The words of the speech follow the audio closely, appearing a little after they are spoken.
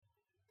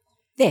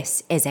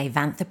This is a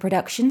Vantha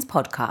Productions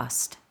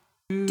podcast.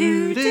 Do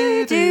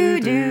do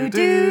do do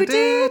do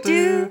do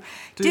do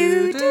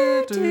do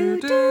do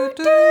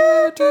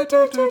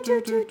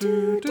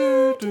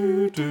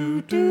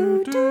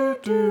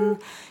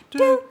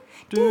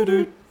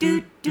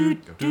do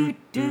do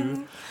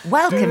do.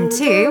 Welcome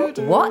to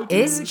What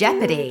is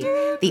Jeopardy,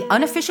 the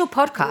unofficial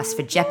podcast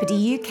for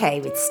Jeopardy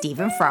UK with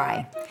Stephen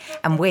Fry.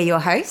 And we're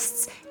your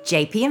hosts,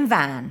 JP and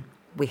Van.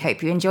 We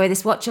hope you enjoy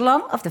this watch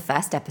along of the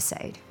first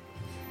episode.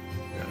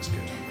 Yeah, that's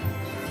good.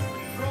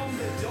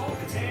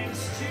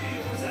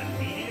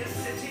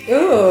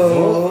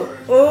 Ooh,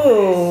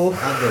 ooh.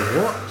 And the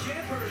what?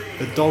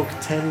 The Dog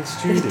 10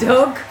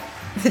 Studios.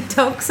 The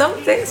dog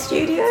something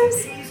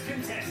studios.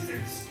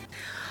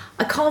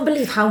 I can't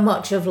believe how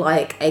much of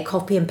like a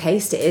copy and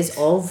paste it is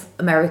of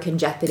American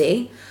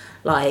Jeopardy.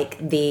 Like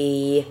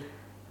the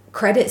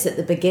credits at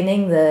the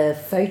beginning, the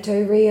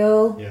photo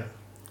reel. Yeah.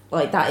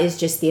 Like that is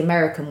just the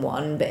American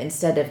one, but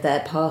instead of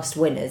their past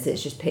winners,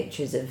 it's just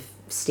pictures of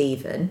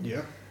Stephen.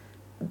 Yeah.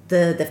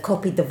 They've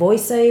copied the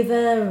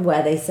voiceover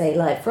where they say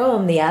like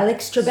from the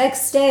Alex Trebek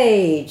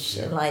stage.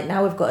 Yeah. Like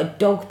now we've got a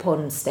dog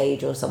pond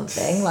stage or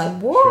something. Like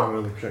Trying what? to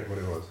really check what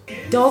it was.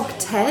 Dog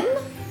 10?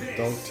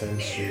 Dog 10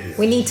 Studios.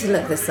 We need to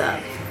look this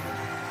up.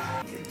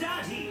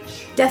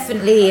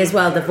 Definitely as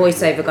well, the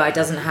voiceover guy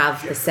doesn't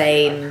have the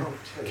same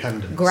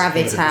Cadence.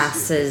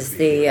 gravitas as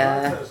the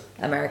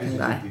American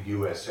guy. The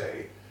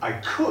USA. I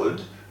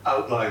could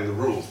outline the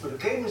rules, but a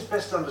game is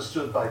best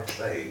understood by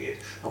playing it,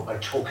 not by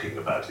talking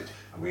about it.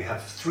 And we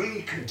have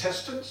 3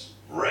 contestants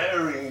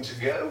raring to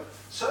go.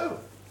 So,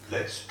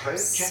 let's play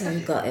So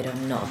Jeopardy. gutted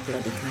I'm not a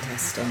bloody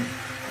contestant.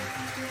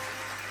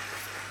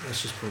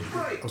 Let's just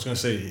probably. I was going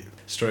to say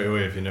straight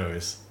away, if you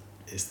notice,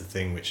 it's the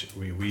thing which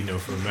we know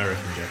from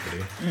American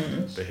Jeopardy,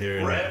 but here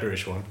in the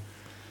British one,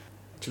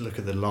 to look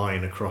at the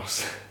line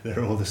across,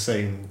 they're all the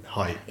same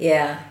height.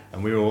 Yeah.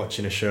 And we were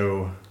watching a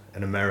show,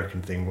 an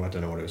American thing, well, I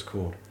don't know what it was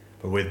called,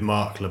 but with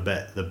Mark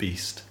Labette, the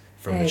Beast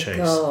from The Chase.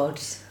 God.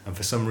 And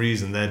for some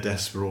reason, their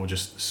desks were all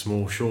just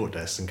small, short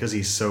desks, and because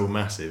he's so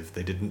massive,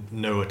 they did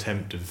no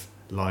attempt of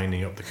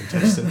lining up the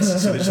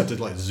contestants, so they just had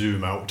to like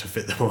zoom out to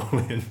fit them all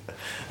in,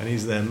 and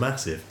he's there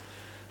massive.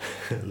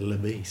 Le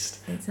Beast.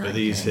 Exactly. But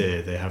these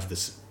here, they have the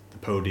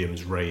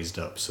podiums raised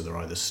up, so they're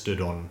either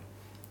stood on,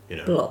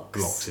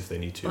 blocks if they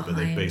need to, but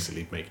they behind.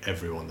 basically make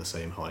everyone the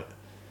same height.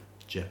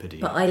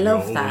 Jeopardy. But I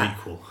love You're that.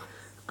 all equal.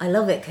 I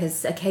love it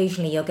because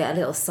occasionally you'll get a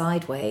little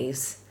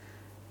sideways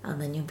and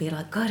then you'll be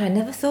like, God, I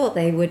never thought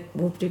they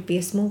would be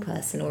a small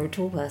person or a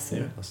tall person.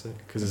 Yeah, that's it.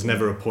 Because there's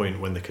never a point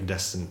when the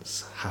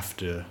contestants have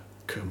to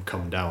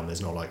come down.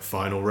 There's not like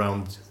final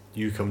round,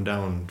 you come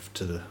down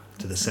to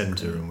the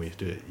centre and we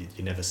do it.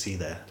 You never see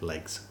their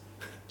legs,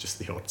 just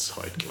the odd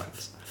side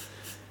glance.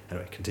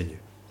 Anyway, continue.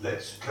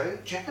 Let's play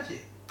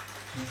Jeopardy.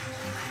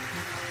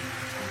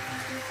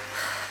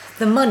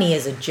 The money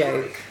is a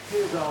joke.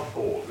 Here's our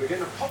board. We're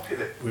going to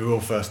populate. We will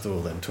first of all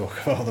then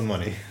talk about the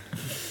money.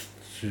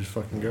 Should we just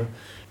fucking go?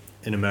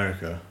 In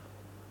America,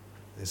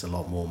 there's a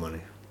lot more money.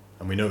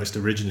 And we noticed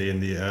originally in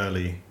the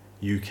early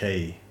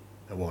UK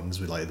ones,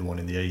 with like the one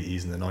in the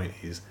 80s and the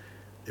 90s,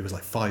 it was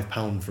like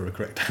 £5 for a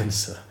correct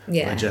answer.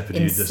 Yeah, Where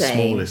Jeopardy, insane. the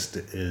smallest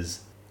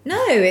is...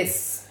 No,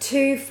 it's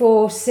 2,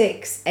 4,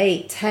 6,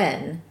 8,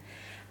 10.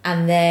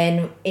 And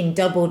then in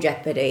Double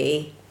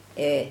Jeopardy,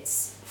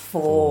 it's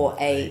 4,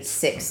 8,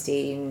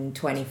 16,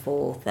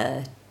 24,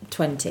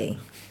 20.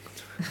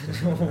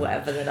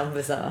 Whatever the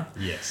numbers are.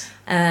 Yes.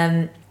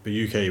 Um, But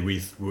UK,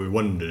 we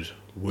wondered,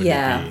 would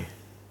Yeah. it be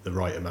the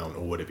right amount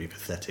or would it be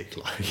pathetic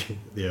like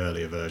the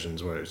earlier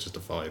versions where it's just a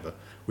 £5?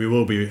 We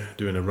will be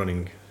doing a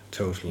running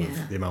total Yeah.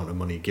 of the amount of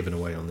money given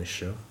away on this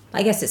show.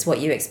 I guess it's what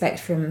you expect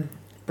from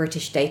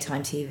British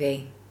daytime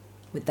TV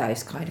with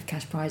those kind of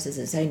cash prizes.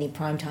 It's only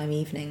primetime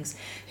evenings.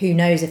 Who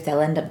knows if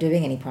they'll end up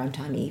doing any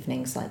primetime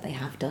evenings like they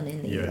have done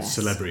in the US.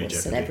 Celebrity or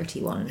Jeopardy.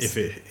 celebrity ones.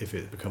 If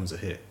it becomes a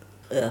hit.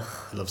 Ugh.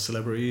 I love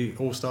Celebrity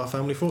All-Star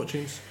Family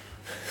Fortunes.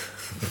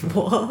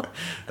 What?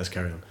 Let's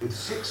carry on. With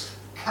 6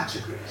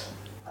 categories.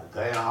 And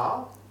they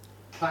are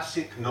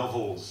classic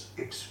novels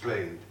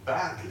explained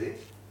badly,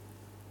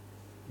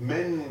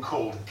 men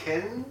called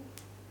Ken,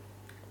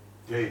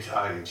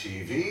 daytime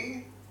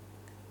TV,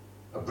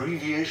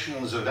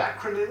 abbreviations and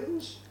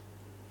acronyms,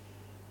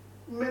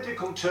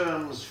 medical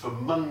terms for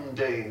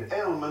mundane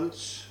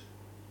ailments,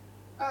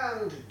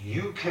 and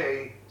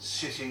UK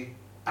city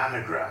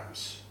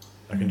anagrams.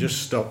 I can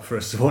just stop for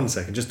us 1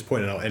 second, just to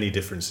point out any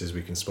differences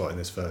we can spot in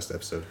this first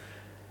episode.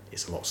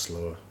 It's a lot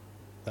slower.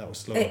 That was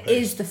slower. It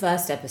is the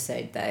first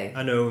episode though.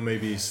 I know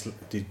maybe it's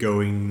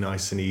going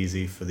nice and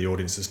easy for the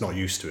audience that's not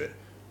used to it,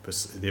 but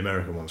the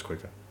American one's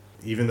quicker.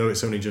 Even though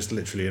it's only just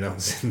literally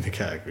announcing the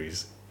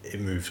categories, it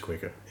moves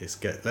quicker. Let's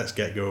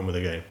get going with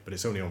the game, but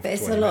it's only on for But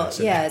it's 20 a lot, minutes.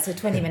 yeah, it's a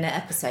 20-minute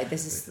episode.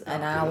 This is an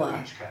Below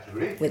hour. each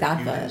category, with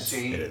adverts. You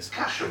can see It is.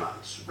 cash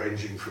amounts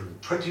ranging from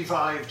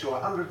 £25 to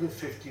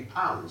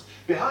 £150.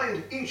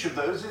 Behind each of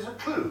those is a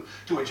clue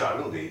to which I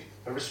will need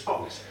a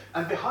response.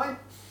 And behind...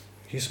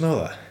 Can you smell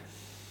that?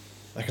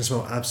 I can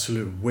smell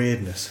absolute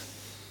weirdness.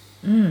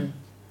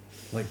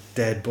 Like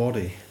dead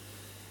body.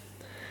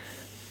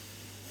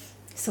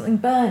 Something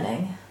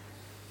burning.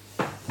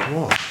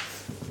 What?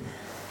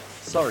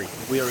 Sorry,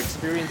 we are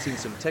experiencing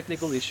some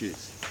technical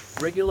issues.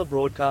 Regular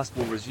broadcast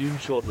will resume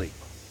shortly.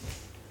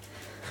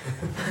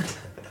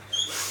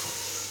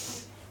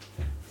 Is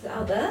it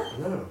out there?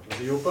 No,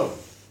 is it your bum?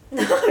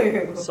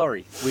 No.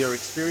 Sorry, we are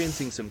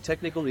experiencing some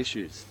technical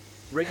issues.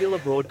 Regular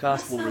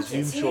broadcast will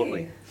resume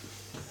shortly.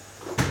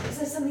 It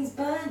says something's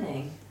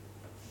burning.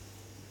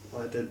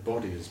 My dead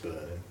body is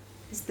burning.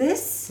 Is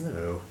this?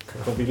 No.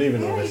 I'll be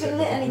leaving You all haven't this. even in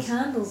lit the any office.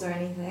 candles or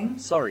anything.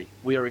 Sorry,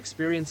 we are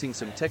experiencing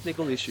some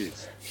technical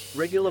issues.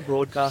 Regular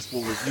broadcast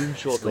will resume It's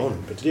shortly.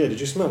 gone. But yeah, did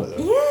you smell it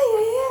though?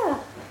 Yeah.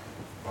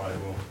 Right,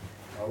 well,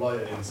 I'll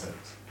light an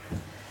incense.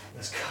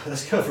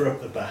 Let's cover up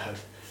the bad.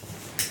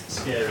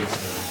 Scary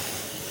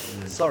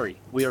smell. Sorry,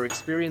 we are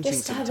experiencing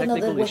Just some have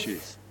technical another whiff.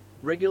 issues.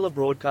 Regular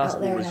broadcast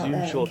Out will there and out resume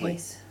there in shortly.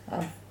 case.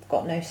 I've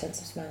got no sense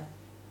of smell.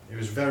 It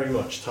was very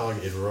much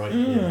targeted right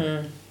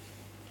here.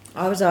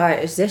 I was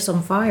like, is this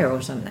on fire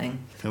or something?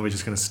 Are we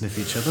just going to sniff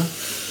each other?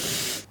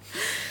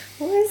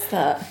 What is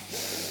that?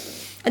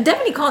 I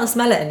definitely can't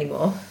smell it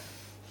anymore.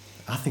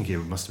 I think it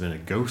must have been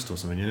a ghost or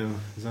something, you know?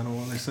 Is that not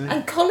what they say?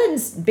 And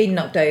Colin's been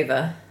knocked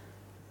over.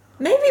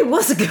 Maybe it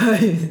was a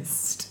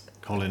ghost.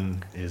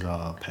 Colin is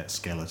our pet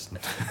skeleton.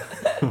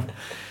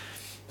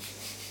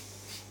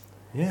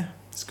 Yeah,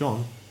 it's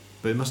gone.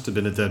 But it must have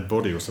been a dead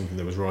body or something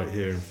that was right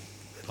here.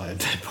 Like a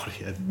dead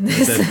body, a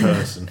dead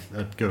person,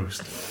 a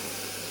ghost.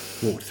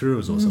 Walked through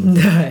us or something.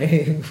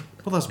 No.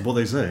 Well, that's what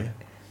they say.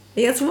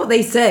 That's what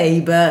they say,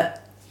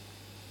 but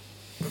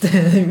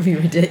that'd be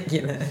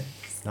ridiculous.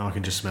 Now I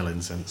can just smell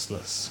incense.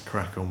 Let's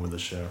crack on with the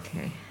show.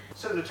 Okay.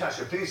 So,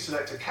 Natasha, please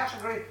select a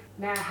category.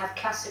 May I have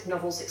classic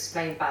novels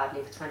explained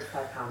badly for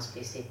 £25,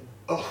 please, Stephen?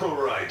 All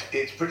right,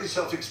 it's pretty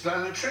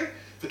self-explanatory.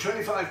 For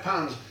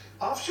 £25,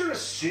 after a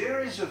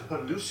series of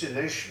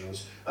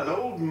hallucinations, an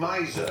old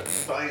miser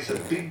buys a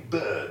big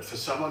bird for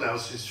someone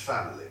else's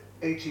family.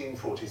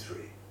 1843.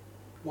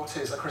 What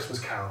is A Christmas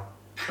Carol?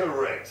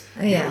 Correct.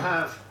 Oh, yeah. You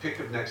have pick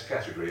of next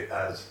category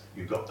as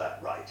you got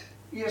that right.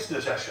 Yes,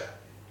 Natasha.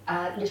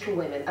 Little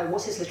Women.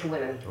 What is Little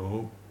Women?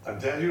 Oh, I'm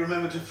glad you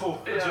remember to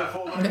fall on it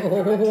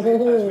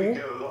correctly. As we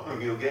go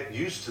along, you'll get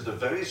used to the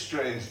very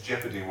strange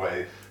Jeopardy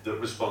way that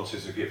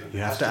responses are given. You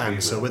It have has to be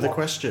answer with a what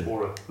question.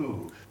 Or a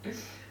who.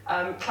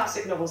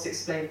 Classic novels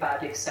explained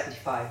badly for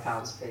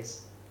 £75,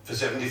 please. For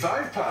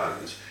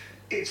 £75,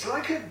 it's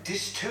like a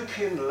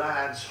dystopian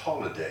lad's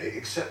holiday,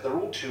 except they're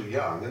all too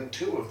young and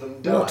two of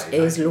them die. What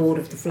is Lord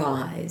of the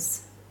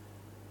Flies?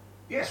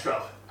 Yes,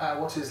 Ralph.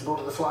 What is Lord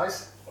of the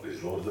Flies? What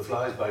is Lord of the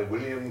Flies by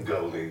William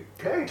Golding?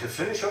 Okay, to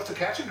finish off the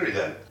category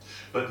then.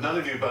 But none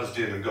of you buzzed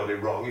in and got it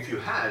wrong. If you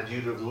had,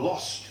 you'd have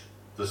lost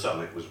the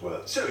sum it was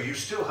worth. So you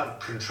still have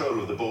control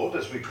of the board,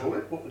 as we call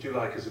it. What would you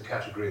like as a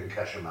category and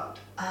cash amount?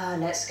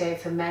 Let's go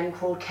for Men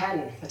Called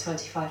Ken for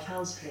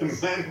 £25,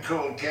 please. Men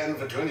Called Ken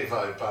for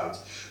 £25.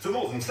 For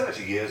more than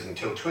 30 years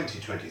until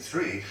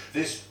 2023,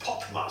 this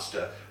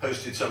popmaster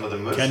hosted some of the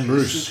most Ken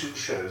Bruce. listened to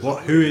shows.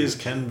 What? Who is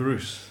Ken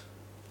Bruce?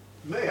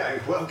 May I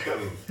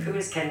welcome... Who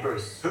is Ken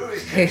Bruce? Who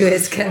is Who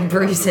is Ken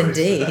Bruce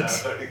indeed?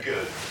 Very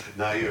good.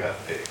 Now you have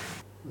pick.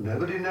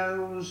 Nobody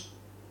knows.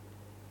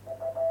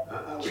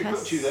 We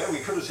put you there. We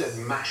could have said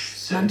MASH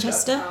Centre.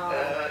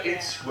 Manchester?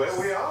 It's where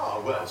we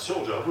are. Well,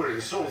 sort of. We're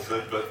in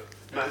Salford, but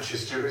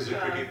Manchester is a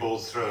cricket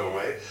ball's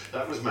throwaway.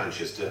 That was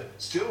Manchester.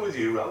 Still with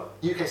you, Ralph.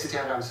 UK City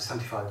Anagrams for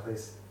 75,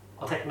 please.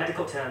 I'll take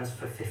medical terms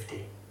for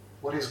 50.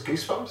 What is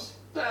Goosebumps?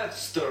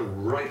 That's the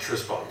right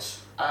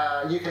response.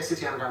 UK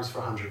City Anagrams for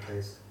 100,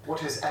 please.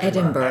 What is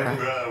Edinburgh.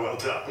 Well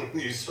done.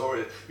 You saw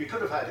it. We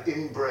could have had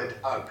inbred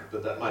hug,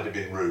 but that might have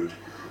been rude.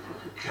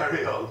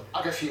 Carry on.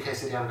 I'll go for UK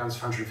City Anagrams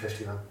for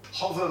 150 then.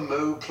 Hover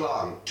Mo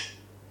Plant.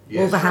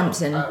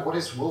 Wolverhampton. What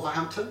is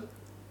Wolverhampton?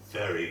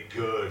 Very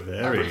good.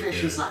 Very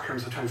Abbreviations good. and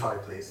acronyms for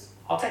 25, please.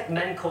 I'll take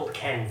Men Called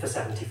Ken for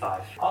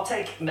 75. I'll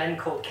take Men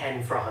Called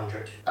Ken for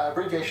 100.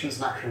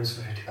 Abbreviations and acronyms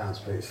for £50,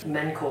 please.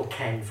 Men Called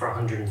Ken for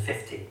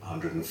 150.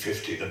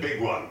 150, the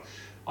big one.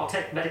 I'll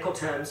take medical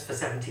terms for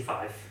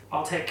 75.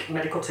 I'll take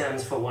medical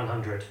terms for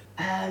 100.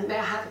 May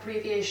I have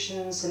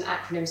abbreviations and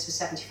acronyms for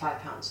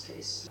 £75,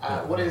 please?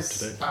 What is...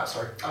 today.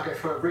 sorry. I'll go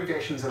for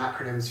abbreviations and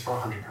acronyms for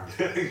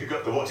 £100. You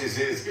got the what is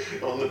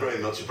on the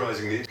brain, not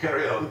surprisingly.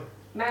 Carry on.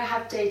 May I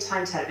have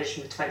daytime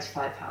television for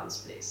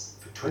 £25, please?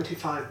 For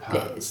 £25.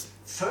 Yes.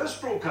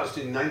 First broadcast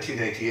in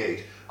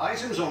 1988,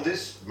 items on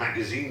this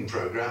magazine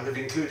programme have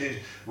included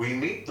We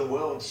Meet the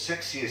World's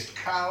Sexiest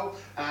Cow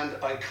and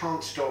I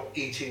Can't Stop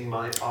Eating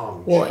My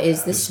Armchair. What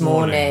is this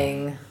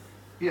morning?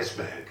 Yes,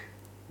 Meg.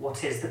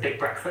 What is the Big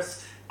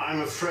Breakfast?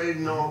 I'm afraid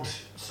not.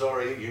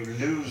 Sorry, you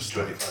lose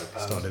 £25.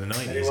 Started in the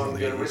 90s, Anyone not the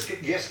going to 80s. risk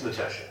it? Yes,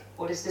 Natasha.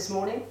 What is this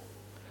morning?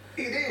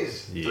 It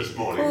is Yeah. this Of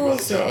morning.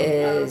 course well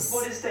it done. is.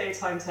 What is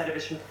daytime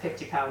television for £50,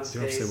 Do you want to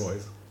please? say what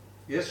is?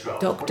 Yes,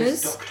 Ralph. What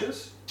is Doctors?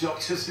 Doctors?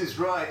 Doctors is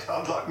right.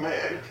 Hard luck,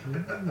 Meg.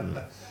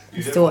 You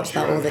Used don't to watch watch that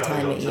your all own the kind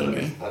time on at uni.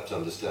 television, perhaps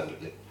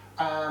understandably.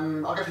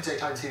 I'll go for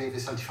daytime TV for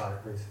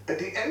 75, please. At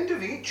the end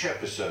of each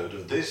episode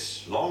of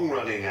this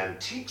long-running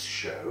antiques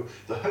show,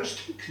 the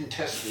host and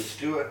contestants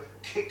do a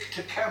kick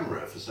to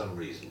camera for some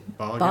reason.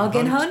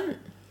 Bargain hunt?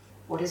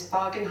 What is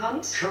bargain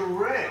hunt?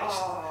 Correct.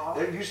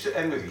 They used to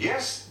end with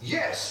yes,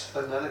 yes,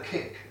 and then a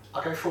kick.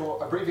 I'll go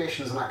for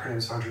abbreviations and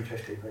acronyms for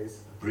 150,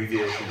 please.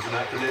 Abbreviations and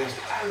acronyms,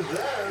 and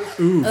there's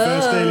Ooh,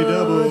 first Daily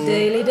Double.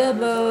 Daily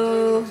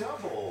double.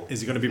 double.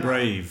 Is he going to be Now,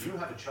 brave? You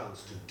have a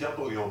chance to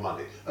double your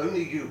money.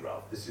 Only you,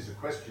 Ralph. This is a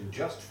question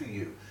just for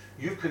you.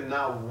 You can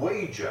now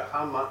wager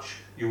how much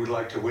you would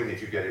like to win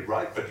if you get it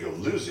right, but you'll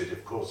lose it,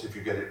 of course, if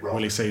you get it wrong.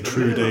 Will he say The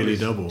true minimum daily is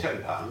double?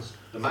 £10.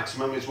 The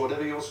maximum is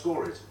whatever your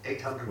score is,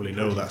 825. Will he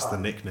know that's the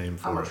nickname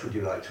How for much it? would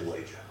you like to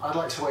wager? I'd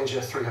like to wager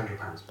 £300,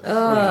 please.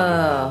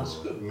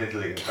 Oh, Good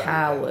middling.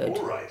 coward.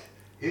 All right.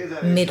 Here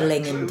then is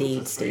middling that clue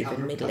indeed, for Stephen.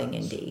 £300. Middling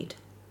indeed.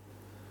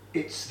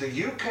 It's the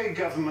UK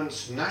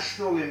government's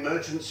National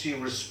Emergency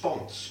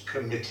Response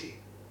Committee.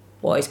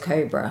 What is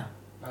Cobra?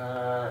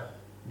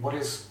 What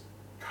is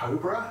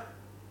Cobra?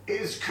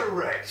 Is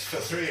correct for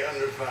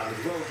 £300.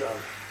 Well done.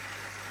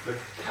 The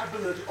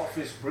Cabinet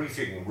Office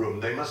briefing room,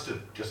 they must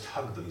have just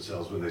hugged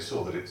themselves when they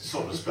saw that it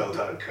sort of spelled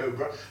out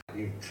Cobra.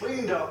 You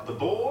cleaned up the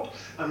board,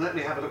 and let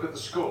me have a look at the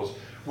scores.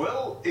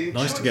 Well, in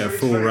Nice two to get a and three,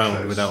 full it's very round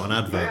close. without an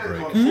advert Mayor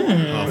break got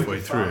 425. halfway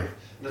through. So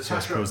I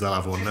Natasha, suppose they'll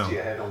have one now. 50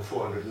 ahead on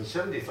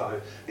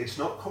 475. It's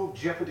not called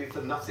Jeopardy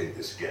for nothing,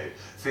 this game.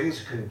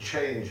 Things can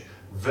change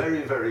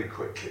very, very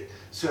quickly.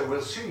 So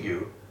we'll see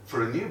you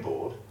for a new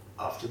board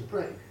after the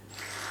break.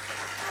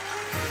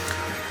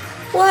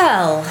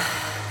 Well,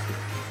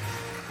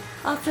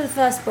 after the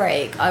first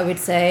break, I would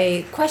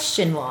say,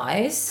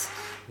 question-wise,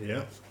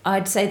 Yeah.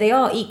 I'd say they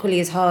are equally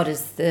as hard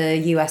as the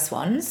US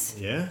ones.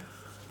 Yeah.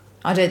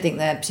 I don't think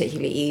they're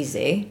particularly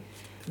easy.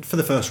 For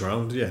the first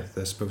round, yeah,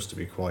 they're supposed to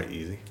be quite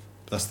easy.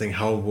 But that's the thing,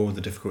 how will the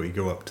difficulty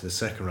go up to the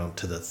second round,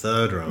 to the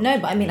third round? No,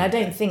 but I mean, I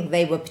don't think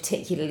they were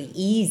particularly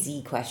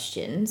easy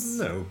questions.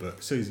 No, but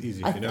it's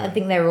easy if you know. I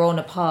think they were on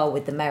a par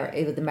with the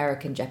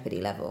American Jeopardy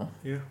level.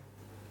 Yeah.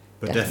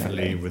 But Definitely.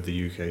 definitely with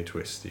the UK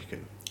twist, you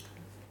can...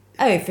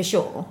 Oh, for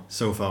sure.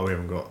 So far, we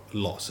haven't got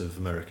lots of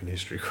American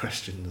history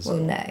questions. Well,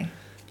 or no.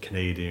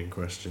 Canadian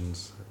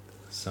questions,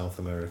 South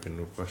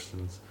American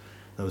questions.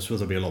 There was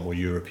supposed to be a lot more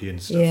European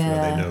stuff Yeah.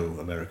 where they know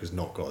America's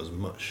not got as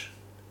much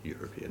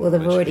European. Well, they've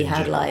knowledge already in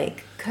had general.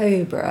 like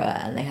Cobra,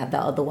 and they had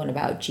that other one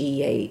about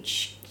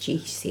GCHQ,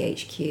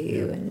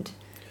 and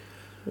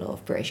a lot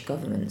of British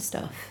government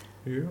stuff.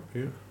 Yeah,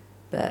 yeah.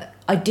 But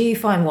I do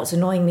find what's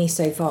annoying me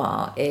so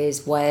far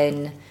is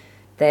when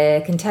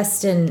the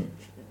contestant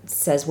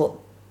says what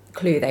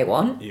clue they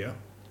want, Yeah.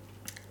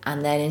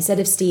 and then instead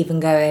of Stephen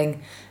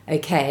going,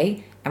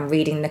 okay, and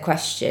reading the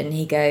question,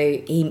 he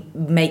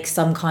makes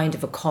some kind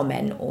of a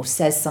comment or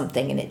says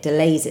something, and it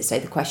delays it so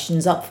the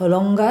question's up for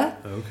longer,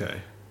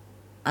 Okay.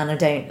 and I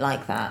don't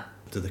like that.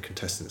 Do the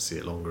contestants see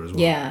it longer as well?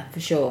 Yeah, for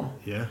sure.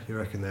 Yeah, you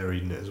reckon they're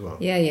reading it as well?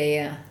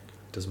 Yeah.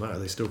 Doesn't matter,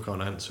 they still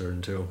can't answer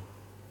until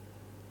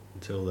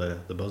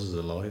the buzzers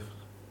are live.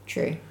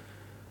 True.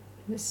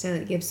 But still,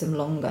 it gives them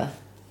longer.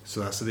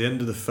 So that's at the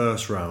end of the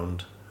first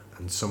round,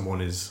 and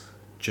someone is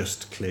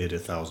just cleared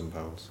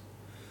 £1,000.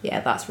 Yeah,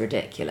 that's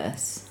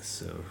ridiculous.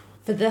 So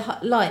For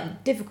the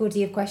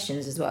difficulty of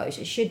questions as well, it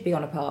should be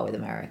on a par with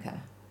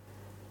America.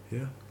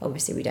 yeah,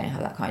 Obviously, we don't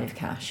have that kind of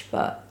cash,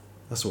 but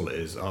that's all it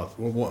is.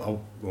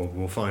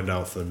 We'll find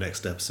out for the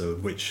next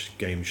episode which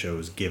game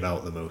shows give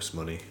out the most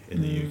money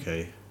in the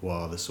UK. What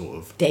are the sort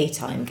of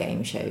daytime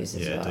game shows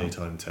as well.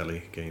 daytime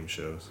telly game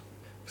shows?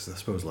 Because I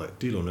suppose like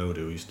Deal or No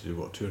Deal used to do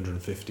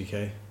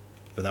 250k,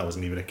 but that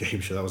wasn't even a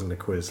game show. That wasn't a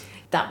quiz.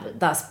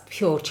 That's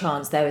pure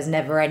chance. There was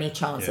never any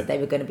chance Yeah. that they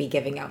were going to be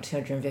giving out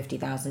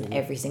 250,000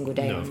 every single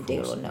day No, on of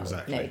Deal course, or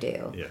exactly. No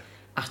Deal Yeah,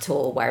 at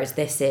all. Whereas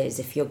this is,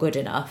 if you're good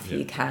enough, Yeah.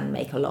 you can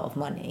make a lot of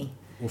money.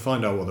 we'll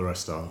find out what the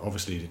rest are.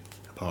 Obviously,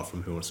 apart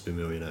from Who Wants to Be a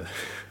Millionaire.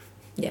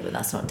 Yeah, but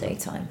that's not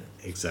daytime.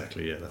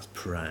 Exactly. Yeah, that's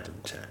prime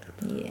time.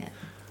 Yeah.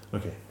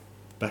 Okay,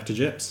 back to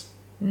Jeps.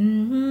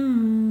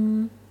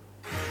 Mm-hmm.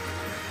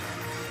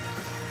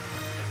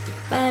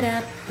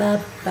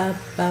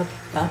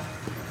 Ba-da-ba-ba-ba-ba.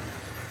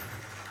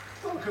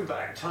 Welcome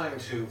back. Time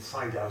to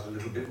find out a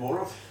little bit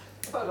more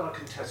about our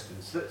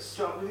contestants. Let's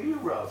start with you,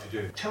 Ralph.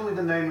 Tell me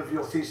the name of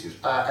your thesis.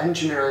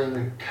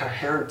 Engineering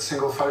coherent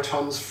single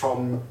photons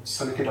from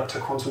semiconductor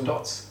quantum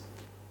dots.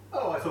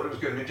 Oh, I thought it was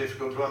going to be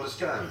difficult to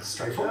understand.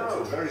 Straightforward.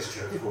 No, very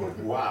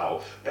straightforward.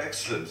 Wow,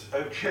 excellent.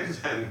 Okay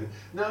then.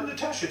 Now,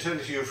 Natasha,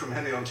 turning to you from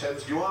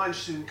Henley-on-Thames, you are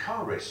interested in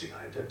car racing.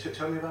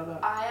 Tell me about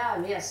that. I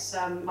am, yes.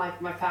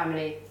 My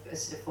family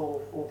is sort of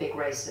all big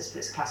racers, but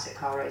it's classic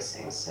car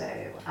racing. So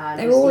and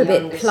They're it was all the a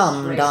bit youngest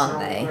plumbed, racer aren't on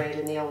the they? grid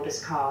and the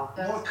oldest car.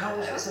 What car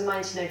was It was a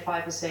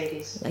 1905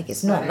 Mercedes. Like,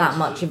 it's not that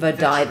much of a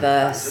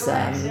diverse.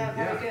 Yeah,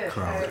 very good.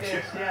 crowd. Very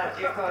good.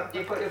 Yeah,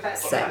 you've got your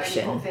best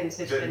Section. you've got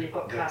vintage, then you've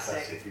got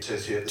classic. It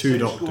says here, the Two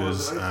same score doctors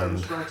as a very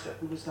famous and writer.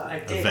 Who was I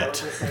that? did. vet. I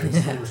was saying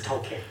his name was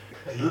Tolkien.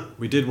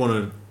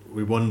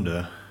 We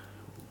wonder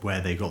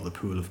where they got the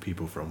pool of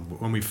people from.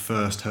 When we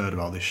first heard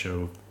about this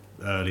show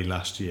early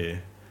last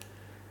year,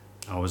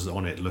 I was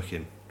on it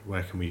looking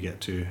where can we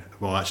get to?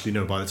 Well, actually,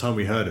 no. By the time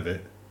we heard of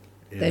it,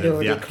 They'd the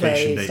already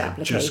application closed date had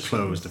just applications.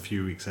 closed a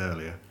few weeks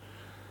earlier,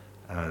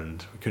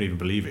 and we couldn't even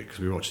believe it because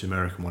we watched the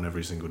American one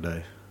every single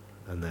day,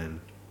 and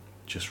then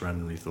just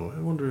randomly thought, I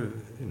wonder,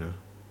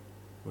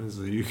 when's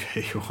the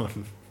UK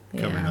one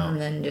coming Yeah, out?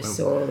 and then just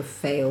Well, saw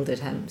failed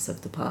attempts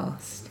of the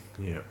past.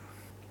 Yeah.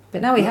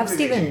 But now we have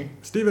Lovely Stephen. meeting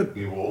Stephen.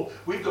 You all,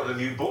 we've got a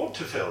new board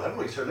to fill, haven't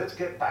we? So let's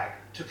get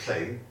back to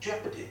playing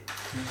Jeopardy.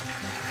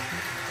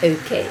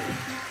 Okay.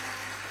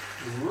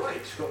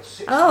 Right, got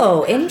 6.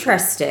 Oh,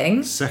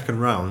 interesting. Second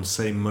round,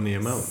 same money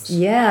amounts.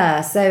 Yeah,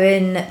 so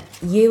in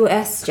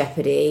US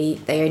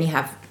Jeopardy, they only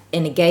have,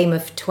 in a game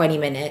of 20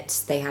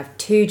 minutes, they have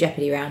 2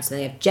 Jeopardy rounds. So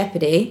they have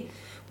Jeopardy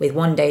with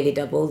 1 daily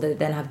double. They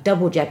then have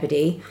Double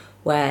Jeopardy,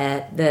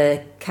 where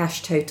the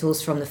cash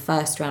totals from the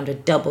first round are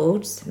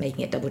doubled,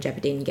 making it Double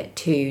Jeopardy, and you get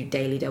 2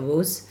 daily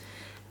doubles.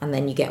 And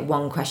then you get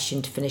 1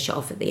 question to finish it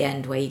off at the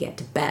end, where you get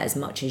to bet as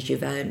much as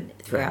you've earned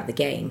throughout the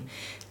game.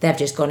 They've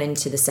just gone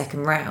into the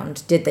second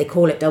round. Did they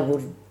call it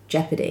Double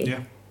Jeopardy?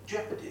 Yeah.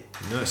 Jeopardy.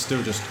 No, it's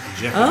still just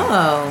Jeopardy.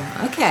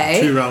 Oh,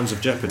 okay. 2 rounds of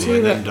Jeopardy Two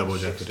and then ra- double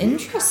Jeopardy.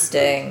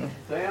 Interesting.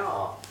 They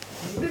are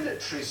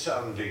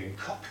military-sounding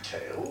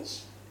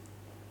cocktails,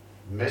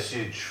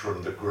 message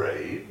from the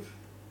grave,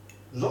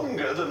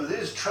 longer than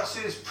Liz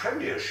Truss's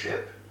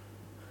premiership,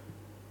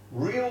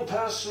 real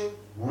person,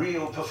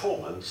 real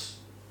performance,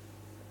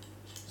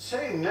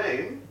 same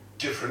name,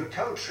 different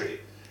country,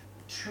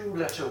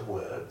 2-letter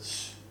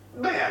words.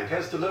 Mayank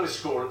has the lowest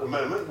score at the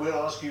moment. We'll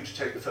ask you to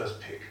take the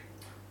first pick.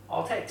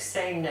 I'll take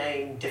same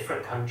name,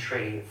 different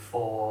country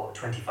for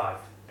 25.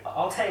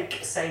 I'll take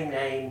same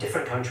name,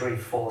 different country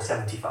for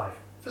 75.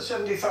 For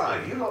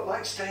 75, you lot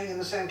like staying in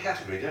the same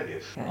category, don't you?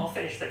 I'll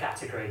finish the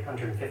category,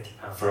 £150.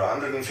 For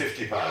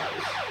 £150.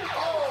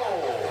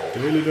 Oh!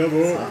 Daily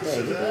double.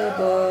 Daily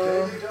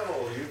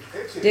double. You've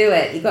hit it. Do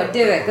it. You got to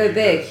do it. Go You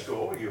big. don't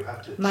score, you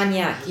have to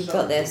Maniac, choose you've a got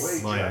sum to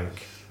this. wager. Mayank.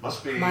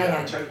 Must be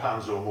Mayank.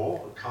 £10 or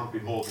more. It can't be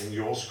more than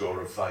your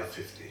score of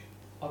 550.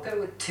 I'll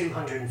go with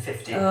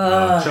 250.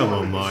 Oh, come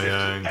on, 250.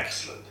 Mayank.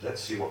 Excellent.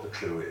 Let's see what the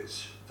clue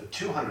is. For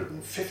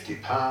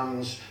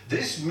 £250,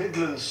 this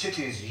Midland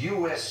city's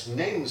US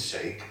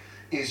namesake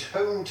is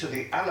home to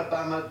the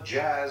Alabama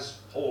Jazz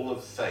Hall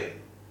of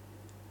Fame.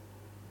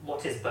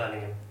 What is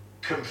Birmingham?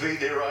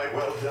 Completely right.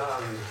 Well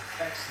done.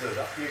 Excellent.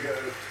 Up you go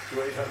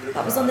to 800.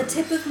 That was on the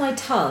tip of my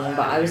tongue,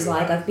 but I was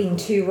like, I've been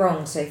 2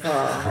 wrong so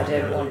far. I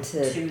don't want to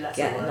 2-letter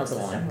get words another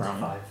for one wrong.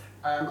 75.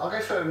 I'll go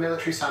for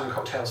military sounding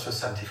cocktails for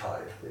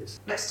 75, please.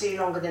 Let's do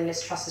longer than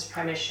Liz Truss's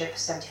premiership for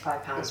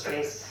 £75,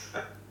 please.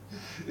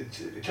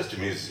 It just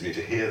amuses me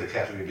to hear the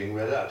category being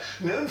read out.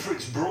 Known for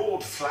its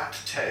broad, flat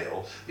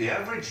tail, the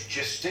average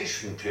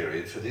gestation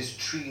period for this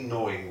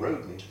tree-gnawing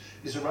rodent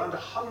is around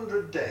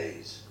 100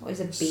 days. What is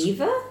a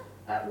beaver?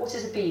 What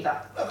is a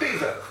beaver? A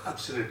beaver.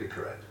 Absolutely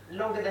correct.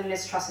 Longer than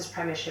Liz Truss's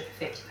premiership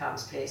for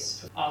 £50,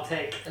 please. I'll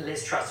take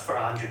Liz Truss for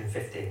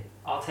 150.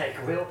 I'll take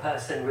real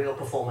person, real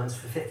performance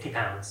for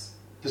 £50.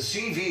 The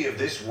CV of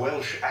this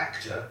Welsh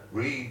actor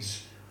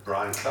reads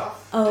Brian Clough,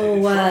 Oh,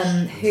 David Frost,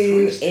 and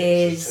who 3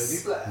 stints as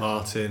is- Tony Blair.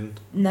 Martin.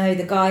 No,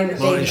 the guy with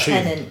Martin David Sheen.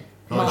 Tennant.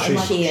 Martin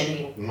Martin Sheen.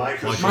 Sheen.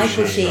 Michael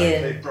Michael Sheen.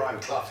 played Brian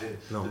Clough in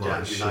Not The Martin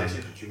Damned Sheen.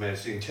 United, which you may have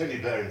seen. Tony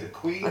Blair in The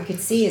Queen. I could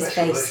see his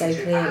Special face so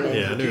Relationship, clearly. Anne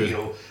Yeah, I knew it was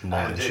O'Neill,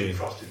 Martin and David Sheen.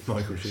 Frost in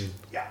Michael Frost. Sheen.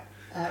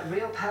 Yeah.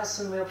 Real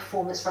person, real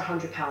performance for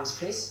 £100,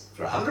 please.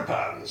 For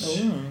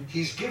 £100,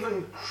 he's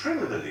given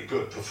criminally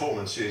good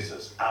performances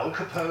as Al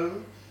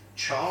Capone,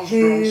 Charles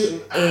Who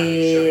Bronson, and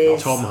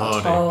is Tom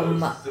Hardy. Tom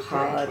Both the Grey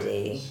Hardy?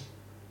 Twins.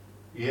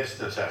 Yes,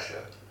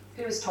 Natasha.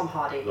 Who is Tom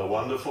Hardy? The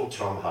wonderful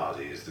Tom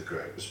Hardy is the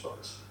correct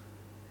response.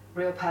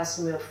 Real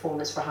person, real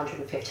performance for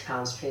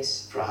 £150,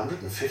 please. For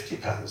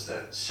 £150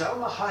 then,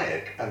 Salma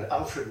Hayek and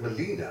Alfred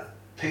Molina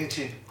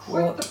painted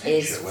quite What the picture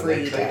is when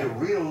they played Frida? a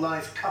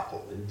real-life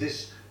couple in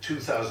this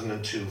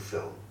 2002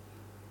 film.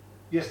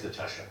 Yes,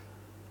 Natasha.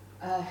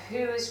 Who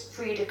is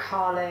Frida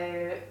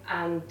Kahlo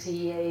and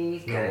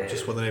Diego? No,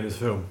 just what the name of the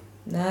film.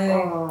 No.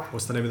 Oh,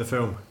 What's the name of the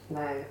film?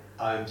 no.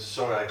 I'm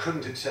sorry, I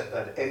couldn't accept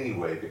that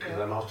anyway because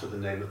I'm after the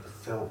name of the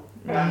film.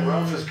 And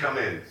Ralph has come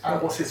in.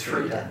 What is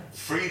Frida?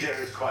 Frida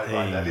is quite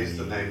right, that is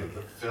the name of the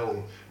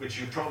film, which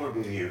you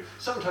probably knew.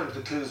 Sometimes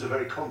the clues are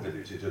very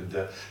convoluted and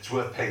it's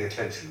worth paying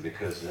attention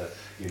because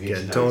you need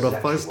Getting to know told off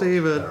exactly by what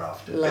Stephen. they're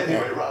after. Love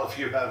Anyway, it. Ralph,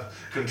 you have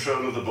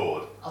control of the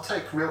board. I'll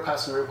take real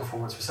person, real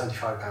performance for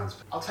 £75.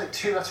 I'll take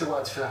 2-letter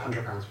words for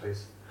 £100,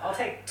 please. I'll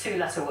take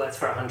 2-letter words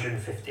for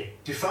 150.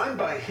 Defined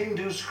by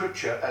Hindu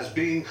scripture as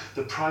being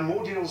the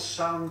primordial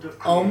sound of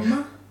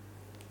creation.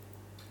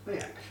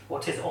 Yeah.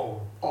 What is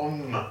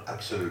Om?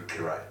 Absolutely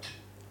right.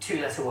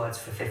 2-letter words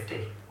for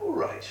 50. All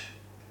right.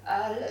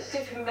 Let's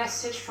go for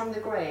message from the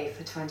grave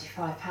for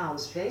 £25,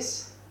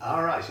 please.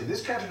 All right, in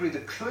this category, the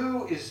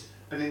clue is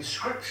an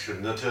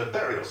inscription at a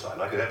burial site,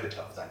 like an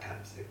epitaph, that kind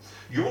of thing.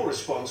 Your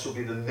response will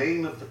be the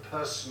name of the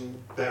person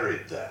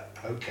buried there.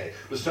 Okay,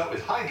 we'll start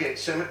with Highgate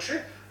Cemetery,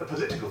 a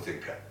political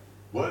thinker.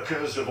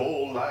 Workers of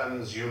all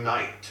lands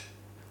unite.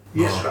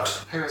 Yes, Marx.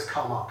 Ralph. Who is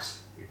Karl Marx?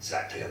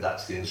 Exactly, and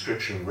that's the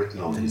inscription written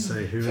on Didn't his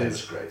say who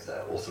famous is. grave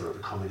there, author of the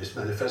Communist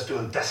Manifesto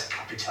and Das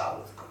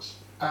Kapital, of course.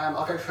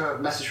 I'll go for a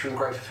message from the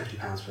grave for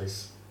 £50,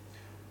 please.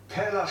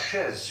 Père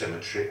Lachaise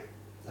Cemetery,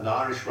 an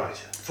Irish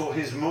writer. For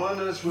his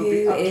mourners will Who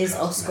be outcast is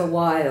Oscar men.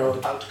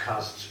 Wilde?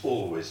 Outcasts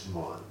always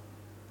mourn.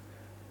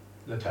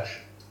 Natasha.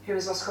 Who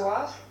is Oscar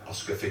Wilde?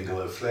 Oscar Fingal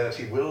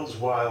O'Flaherty, Wills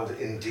Wilde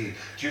indeed.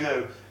 Do you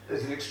know,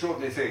 there's an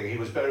extraordinary thing. He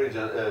was buried,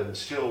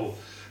 still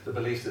the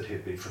belief that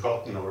he'd been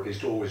forgotten or at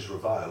least always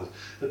reviled,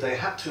 that they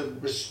had to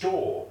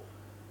restore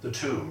the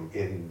tomb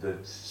in the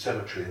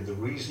cemetery, and the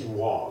reason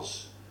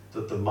was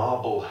that the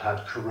marble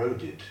had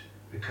corroded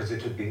because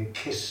it had been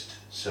kissed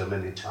so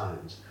many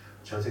times,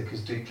 which I think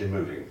is deeply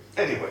moving.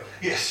 Anyway,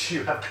 yes,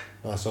 you have...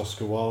 Nice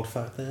Oscar Wilde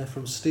fact there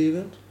from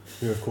Stephen,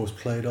 who of course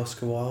played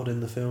Oscar Wilde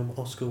in the film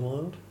Oscar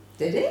Wilde.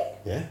 Did he?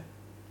 Yeah.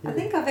 I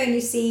think I've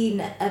only seen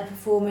a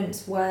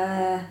performance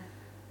where,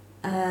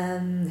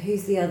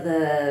 who's the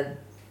other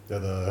The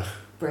other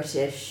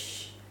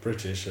British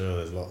British,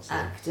 there's lots of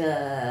actor,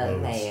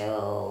 Loads.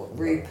 male,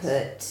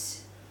 Rupert,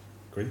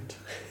 Grint.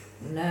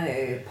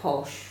 no,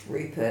 posh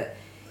Rupert.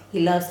 He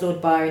loves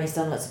Lord Byron, he's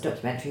done lots of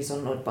documentaries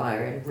on Lord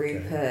Byron.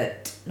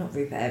 Rupert, not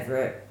Rupert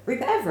Everett,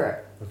 Rupert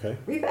Everett. Okay.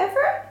 Rupert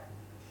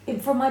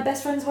Everett? From My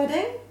Best Friend's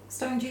Wedding,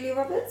 starring Julia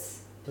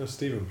Roberts. No,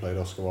 Stephen played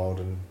Oscar Wilde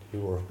and he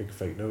wore a big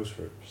fake nose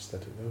for it,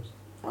 prosthetic nose.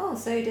 Oh,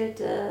 so did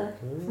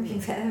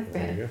Rupert There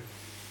Everett. you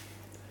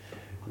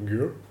go.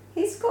 Good.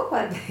 He's got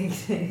quite a big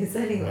nose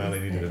anyway. Well, he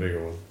needed a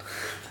bigger one.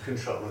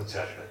 Control,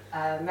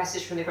 Natasha.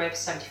 Message from the grave for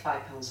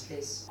 £75,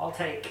 please. I'll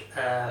take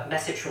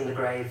message from the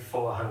grave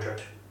for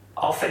 100.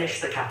 I'll finish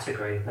the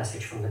category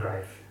message from the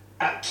grave.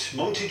 At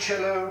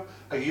Monticello,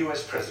 a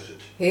US president.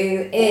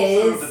 Who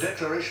Author of is... the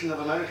Declaration of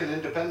American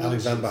Independence.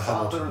 Alexander and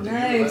father Hamilton. of the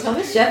No, University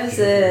Thomas of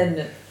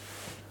Jefferson.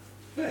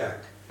 Yeah.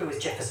 Who is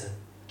Jefferson?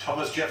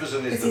 Thomas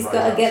Jefferson is Because the he's right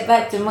got to get answer.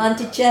 back to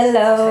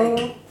Monticello.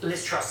 Take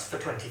Liz Truss for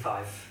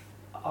 25.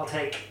 I'll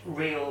take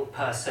real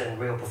person,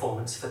 real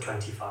performance for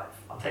 25.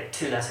 I'll take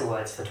 2-letter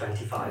words for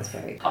 25. That's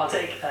very good. I'll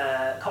take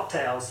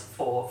cocktails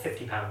for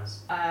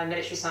 £50.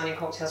 Military signing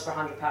cocktails for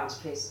 £100,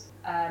 please.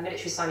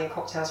 Military signing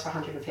cocktails for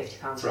 £150, please.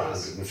 For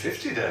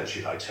 150 then,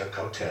 she likes her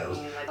cocktails.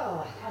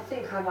 Oh, I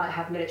think I might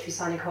have military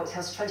signing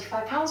cocktails for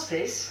 £25,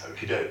 please.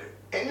 Okie doke.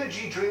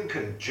 Energy drink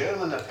and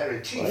German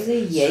aperitif. What is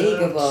a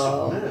served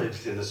Jägerbomb?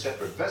 submerged in a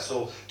separate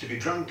vessel to be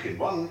drunk in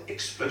one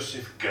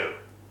explosive go.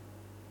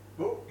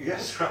 Oh,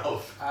 yes,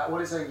 Ralph.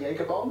 What is a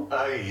Jaeger bomb?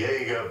 A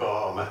Jaeger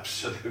bomb,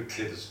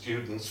 absolutely the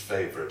student's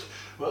favourite.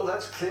 Well,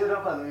 that's cleared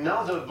up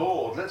another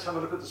board. Let's have a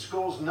look at the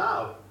scores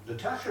now.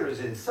 Natasha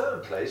is in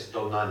third place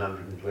on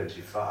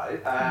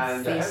 925,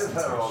 and ahead Face of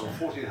her on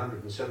Natasha.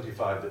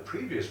 1475, the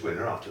previous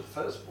winner after the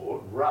first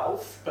board,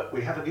 Ralph. But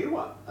we have a new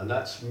one, and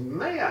that's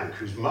Mayank,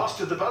 who's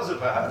mastered the buzzer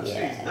perhaps.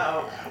 Yeah. He's now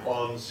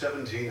on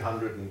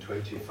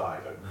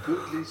 1725. A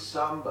goodly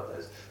sum, but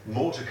there's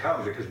more to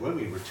come because when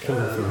we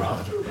return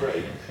after a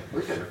break,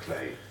 we're going to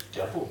play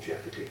Double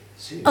Jeopardy.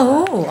 See you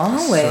Oh, are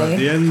So at the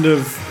we? end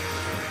of...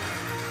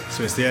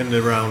 So it's the end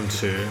of round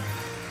 2,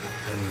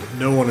 and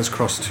no one has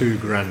crossed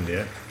 $2,000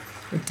 yet.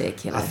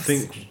 Ridiculous. I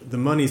think the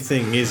money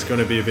thing is going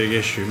to be a big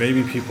issue.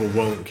 Maybe people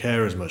won't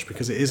care as much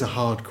because it is a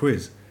hard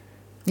quiz.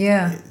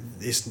 Yeah.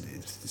 It's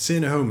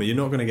sitting at home, you're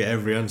not going to get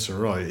every answer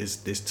right.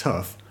 It's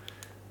tough,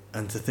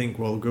 and to think,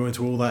 well, go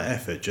into all that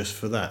effort just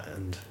for that,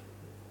 and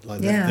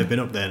like Yeah. they've been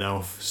up there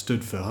now,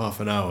 stood for half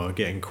an hour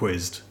getting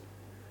quizzed,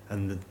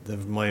 and they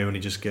might only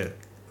just get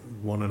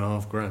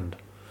 $1,500.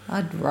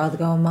 I'd rather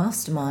go on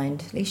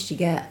Mastermind. At least you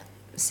get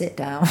sit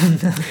down.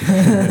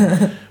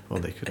 Well,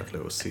 they could have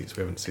little seats.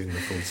 We haven't seen the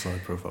full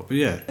side profile, but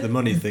yeah, the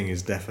money thing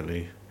is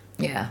definitely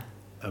Yeah.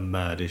 a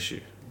mad issue.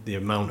 The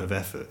amount of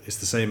effort, it's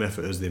the same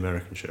effort as the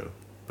American show,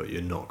 but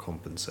you're not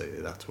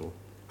compensated at all.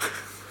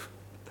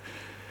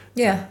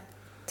 Yeah.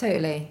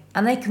 Totally.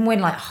 And they can win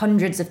like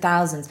hundreds of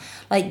thousands.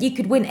 Like you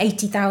could win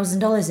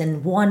 $80,000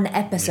 in one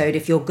episode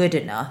if you're good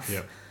enough.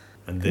 Yeah.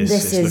 And this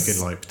This is is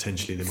looking like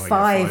potentially they might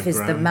Five get is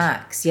the $5,000.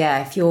 max.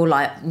 Yeah. If you're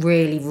like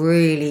really,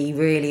 really,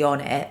 really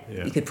on it,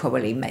 Yeah. you could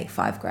probably make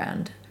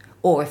 $5,000.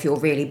 Or if you're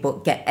really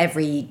get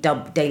every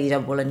daily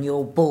double and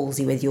you're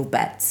ballsy with your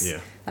bets. Yeah.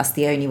 That's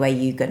the only way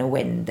you're going to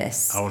win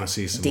this. I want to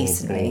see some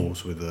decently. more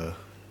balls with a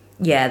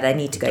Yeah, they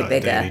need to go daily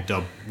bigger.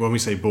 dub. When we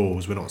say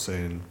balls, we're not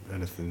saying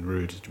anything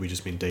rude. We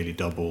just mean daily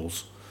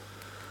doubles.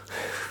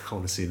 I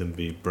want to see them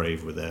be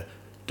brave with their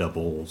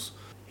doubles.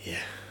 Yeah.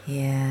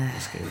 Yeah.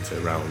 Let's get into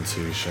round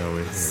 2, shall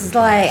we? It's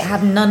like,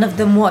 have none of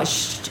them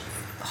watched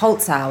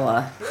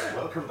Holtzhauer?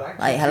 Welcome back.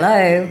 Like,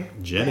 hello.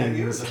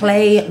 Jennings.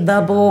 Play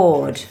the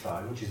board.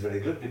 Which is very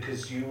good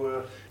because you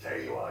were. There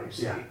you are, you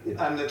see.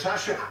 Yeah. And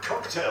Natasha,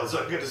 cocktails,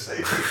 I'm going to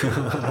say.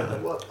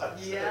 What?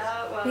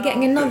 Yeah, well... We're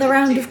getting another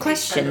round of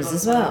questions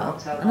as well.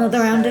 Another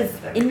round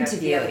of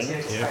interviewing.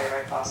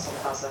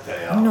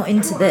 I'm not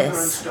into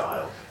this.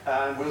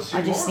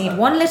 I just need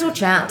one little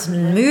chat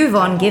and move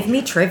on, give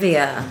me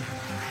trivia.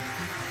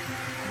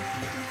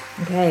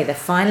 Okay, they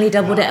finally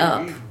doubled it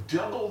up. We've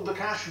doubled the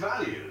cash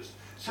values.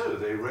 So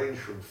they range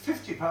from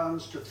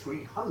 £50 to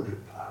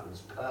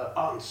 £300 per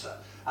answer.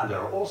 And there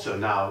are also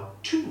now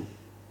 2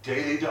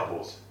 daily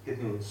doubles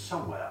hidden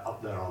somewhere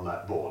up there on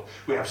that board.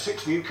 We have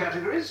 6 new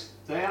categories.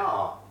 They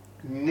are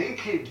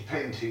naked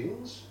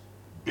paintings,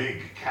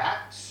 big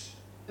cats,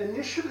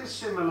 initially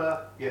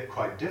similar yet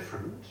quite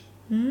different,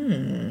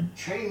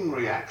 chain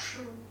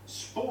reaction,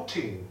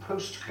 sporting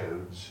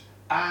postcodes,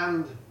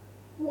 and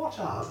what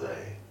are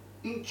they?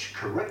 Each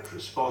correct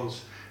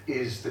response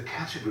is the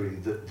category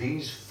that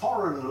these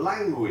foreign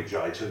language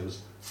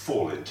items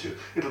fall into.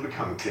 It'll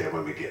become clear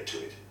when we get to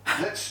it.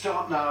 Let's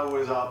start now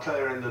with our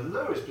player in the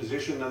lowest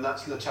position, and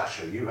that's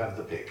Natasha. You have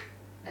the pick.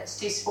 Let's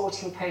do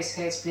sporting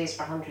postcodes, please,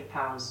 for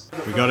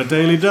 £100. We got a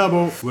daily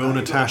double. Will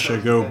Natasha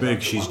go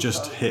big? She's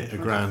just hit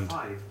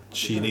 £1,000.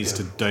 She needs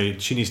to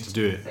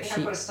do it. I think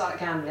I've got to start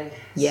gambling.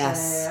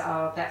 Yes. So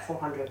I'll bet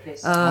 400,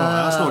 please.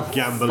 That's not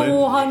gambling.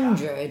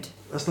 400.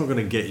 That's not going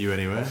to get you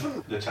anywhere.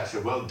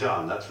 Natasha, well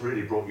done. That's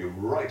really brought you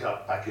right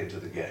up back into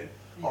the game.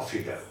 Off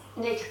you go.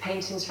 Naked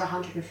paintings for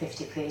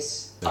 150,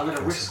 please. I'm going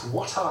to risk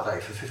what are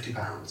they for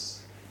 £50?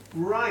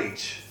 Right.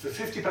 For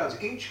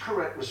 £50, each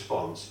correct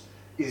response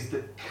is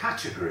the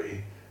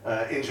category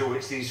into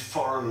which these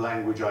foreign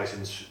language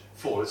items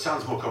fall. It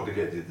sounds more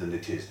complicated than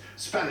it is.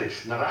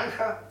 Spanish,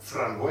 naranja,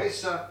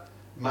 frambuesa,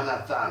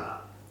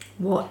 manzana.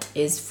 What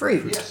is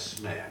fruit?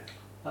 Yes, Mayank.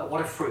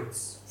 What are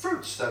fruits?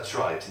 Fruits, that's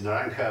right.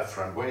 Naranja,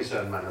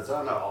 frambuesa, and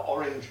manzana are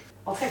orange.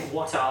 I'll take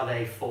what are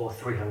they for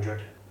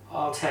 300.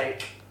 I'll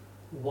take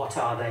what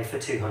are they for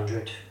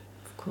 200.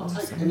 I'll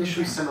take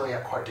initially similar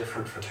yet quite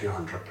different for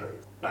 200,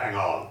 please. Bang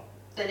on.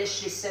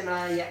 Initially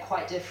similar, yet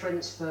quite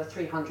different for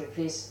 300,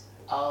 please.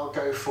 I'll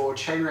go for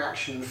chain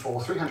reaction for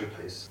 300,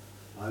 please.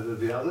 Either of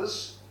the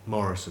others?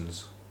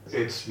 Morrison's.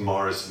 It's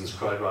Morrison's,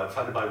 quite right.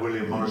 Funded by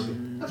William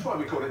Morrison. That's why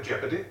we call it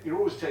Jeopardy. You're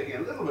always taking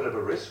a little bit of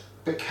a risk.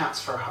 Big cats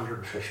for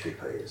 150,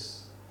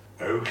 please.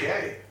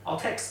 Okay. I'll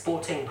take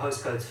sporting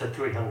postcodes for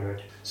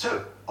 300.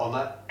 So, on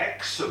that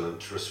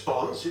excellent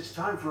response, it's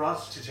time for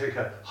us to take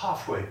a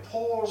halfway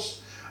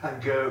pause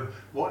and go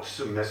watch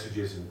some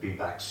messages and be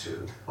back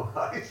soon. All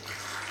right?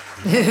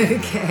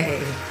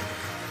 Okay.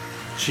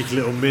 Cheeky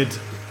little mid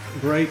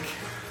break.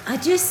 I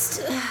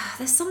just,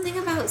 there's something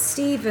about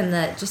Stephen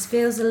that just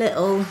feels a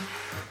little,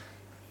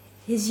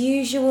 his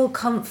usual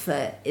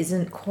comfort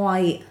isn't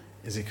quite,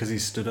 Is it because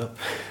he's stood up?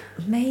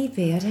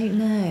 maybe, I don't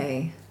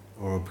know.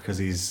 Or because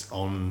he's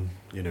on,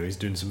 he's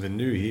doing something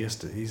new. He's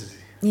got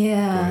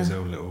Yeah. his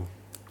own little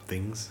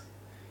things.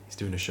 He's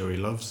doing a show he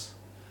loves.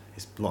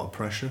 It's a lot of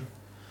pressure.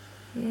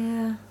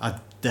 Yeah. I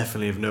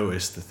definitely have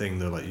noticed the thing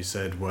though, like you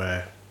said,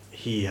 where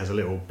he has a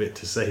little bit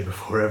to say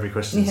before every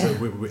question. Yeah. So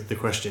the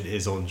question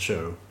is on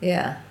show.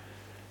 Yeah.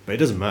 But it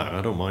doesn't matter.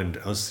 I don't mind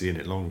us seeing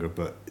it longer.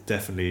 But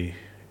definitely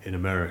in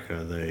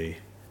America, they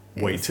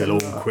wait It's till a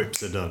all lot.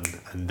 quips are done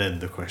and then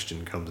the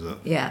question comes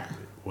up Yeah.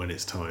 when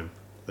it's time.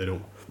 They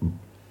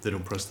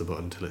don't press the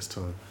button till it's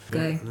time. Go.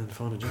 And then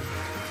find a job.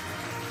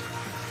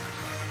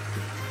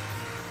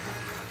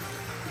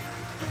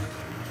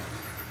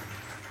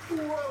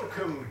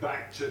 Welcome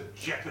back to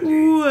Jeopardy.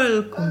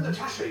 Welcome.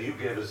 Natasha, you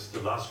gave us the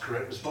last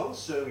correct response,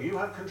 so you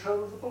have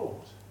control of the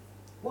board.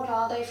 What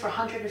are they for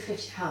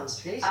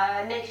 £150, please?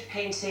 Naked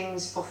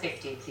paintings for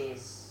 50,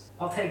 please.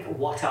 I'll take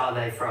what are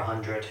they for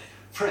 100.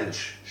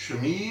 French,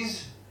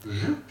 chemise,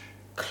 jupe.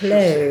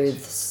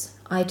 Clothes.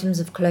 Items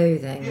of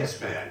clothing. Yes,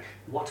 Mayank.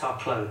 What are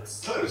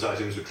clothes? Clothes,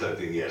 items of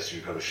clothing, yes.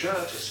 You've got a shirt,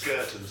 a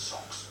skirt, and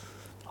socks.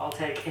 I'll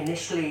take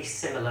initially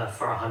similar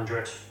for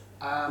 100.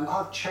 I'll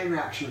have chain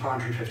reaction for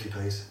 150,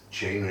 please.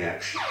 Chain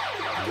reaction.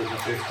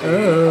 150.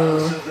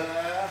 Oh. Answer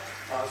there.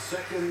 Our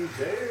second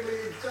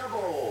daily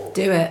double.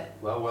 Do it.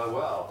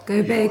 Well.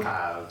 Go big. You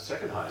have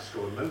second highest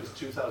score in moments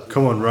 2000.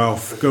 Come on,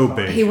 Ralph, go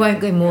big. He won't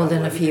go more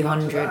than a few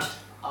hundred.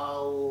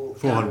 I'll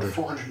 400. go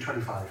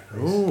 425,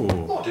 please.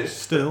 Ooh. Modest.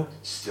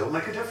 Still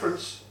Make a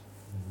difference.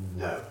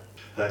 No,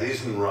 that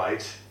isn't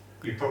right.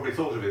 You probably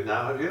thought of it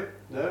now, have you?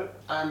 No?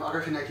 I'll go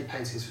for naked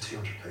paintings for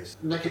 200, please.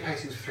 Naked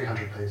paintings for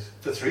 300, please.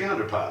 For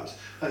 £300,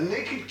 a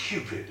naked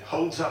Cupid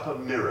holds up a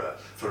mirror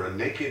for a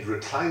naked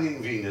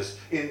reclining Venus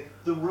in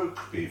The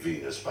Rokeby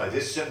Venus by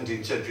this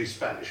 17th century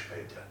Spanish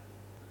painter.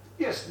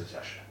 Yes,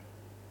 Natasha.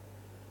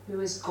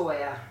 Who is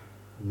Goya?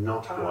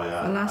 Not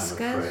Goya,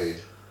 Velasquez? I'm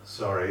afraid.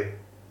 Sorry.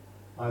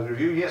 Either of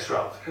you? Yes,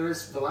 Ralph. Who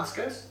is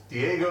Velasquez?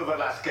 Diego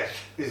Velázquez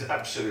is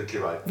absolutely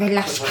right.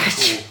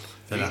 Velázquez.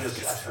 Sometimes called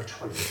Venus at her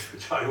toilet,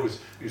 which I always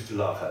used to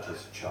laugh at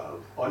as a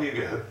child. On you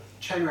go.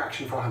 Chain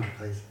reaction for 100,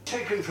 please.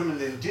 Taken from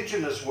an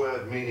indigenous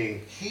word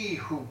meaning he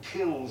who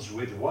kills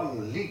with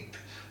one leap,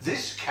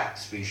 this cat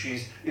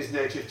species is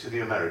native to the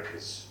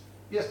Americas.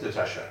 Yes,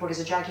 Natasha. What is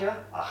a jaguar?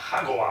 A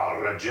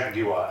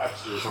jaguar,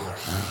 absolutely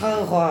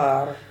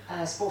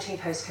right. Sporting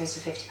postcodes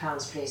for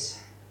 £50,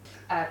 please.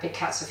 Big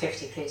cats for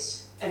 50,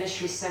 please.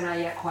 Initially similar,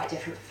 yet quite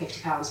different for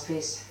 £50,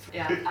 please.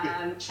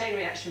 Yeah, chain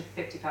reaction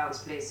for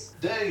 £50, please.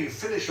 There you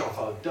finish off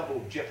our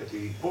double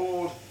Jeopardy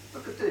board.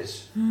 Look at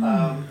this.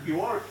 You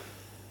are...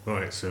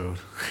 Right, so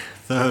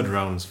third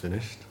round's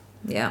finished.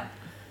 Yeah.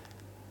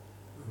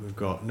 We've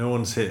got no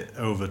one's hit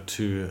over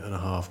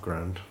 2.5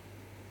 grand.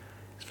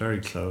 It's very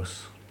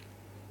close.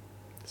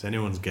 It's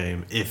anyone's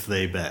game if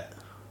they bet.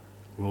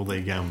 Will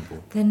they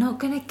gamble? They're not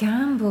going to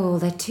gamble.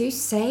 They're too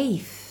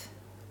safe.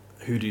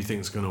 Who do you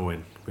think's going to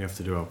win? We have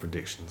to do our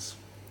predictions.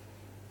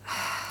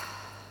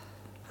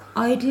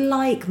 I'd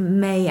like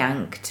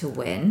Mayank to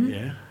win.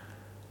 Yeah.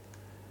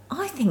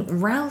 I think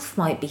Ralph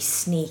might be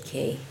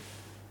sneaky.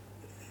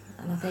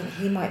 And I think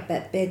he might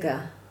bet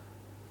bigger.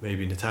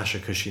 Maybe Natasha,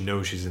 because she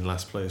knows she's in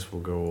last place, will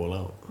go all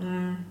out.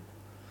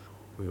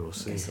 We will I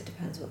see. guess it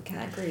depends what the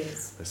category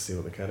is. Let's see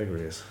what the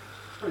category is.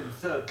 In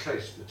third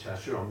place,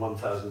 Natasha, on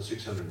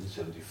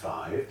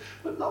 1,675,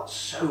 but not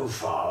so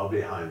far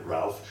behind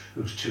Ralph,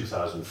 who's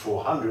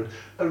 2,400,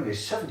 only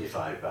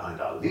 75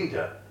 behind our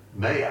leader,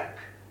 Mayak.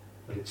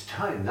 But it's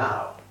time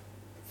now.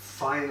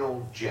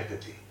 Final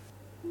Jeopardy.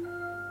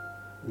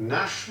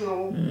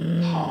 National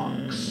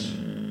Parks.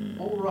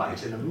 All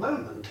right, in a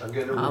moment I'm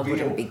going to I reveal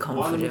wouldn't be one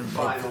confident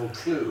final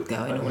clue.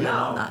 going But all in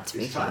now on that, to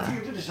be it's time fair.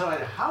 for you to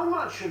decide how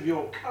much of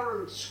your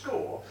current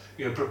score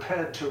you're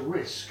prepared to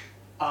risk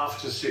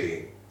after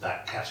seeing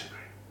that category.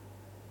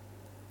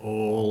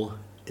 All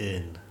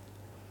in.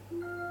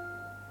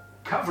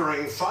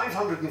 Covering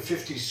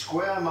 550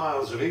 square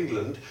miles of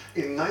England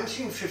in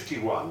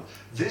 1951,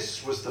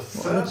 this was the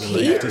first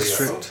Lake area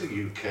District? of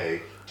the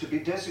UK to be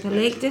designated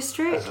Lake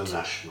District? as a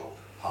national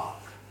park.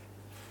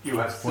 You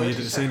have 30 What year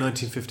did it say?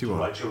 seconds 1951?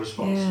 to write your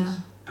responses. Yeah.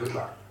 Good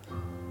luck.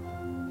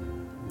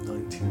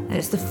 19. And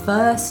it's the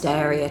first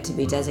area to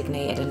be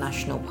designated a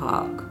national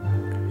park.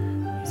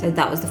 So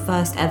that was the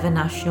first ever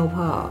national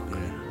park.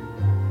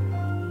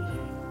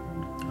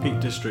 Peak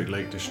District,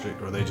 Lake District,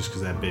 or are they just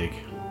because they're big?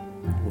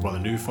 What about the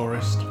New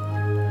Forest?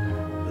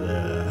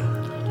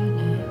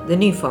 The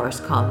New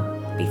Forest can't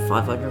be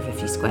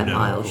 550 square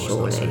miles, of course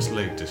not, so surely. it's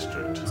Lake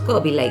District. It's got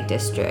to be Lake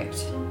District.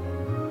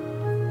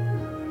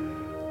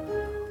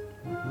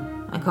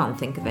 I can't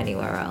think of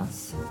anywhere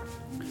else.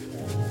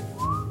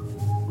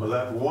 Well,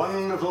 that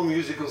wonderful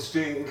musical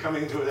sting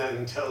coming to an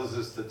end tells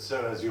us that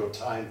so has your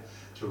time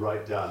to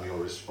write down your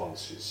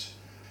responses.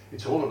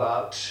 It's all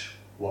about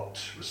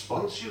what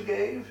response you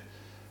gave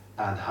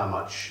and how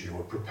much you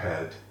were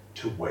prepared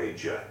to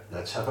wager.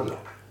 Let's have a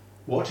look.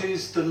 What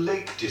is the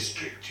Lake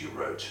District you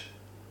wrote?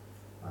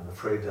 I'm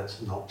afraid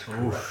that's not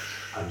correct.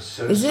 I'm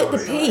so Is it sorry.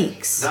 the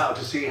Peaks? Now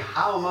to see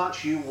how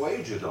much you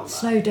wagered on that.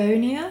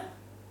 Snowdonia?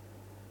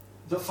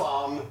 The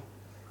farm.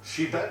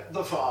 She bet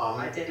the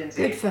farm. I did indeed.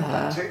 Good for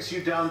That her. takes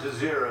you down to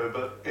 0,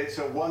 but it's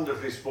a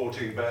wonderfully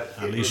sporting bet.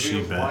 At It least she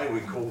reveals bet. why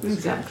we call this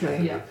Exactly.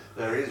 game Jeopardy. Yeah.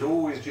 There is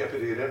always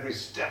jeopardy at every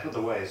step of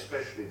the way,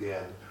 especially the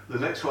end. The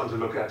next one to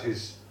look at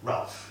is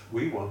Ralph.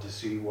 We want to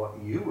see what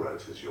you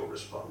wrote as your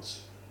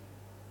response.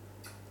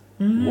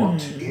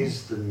 What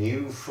is the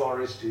New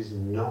Forest is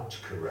not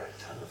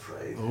correct, I'm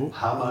afraid. Oh,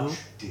 How much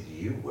did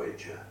you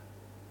wager?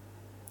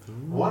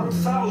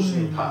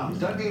 £1,000.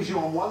 That leaves you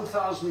on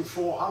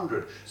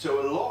 1,400.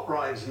 So a lot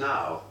rides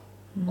now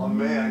on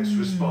Mayank's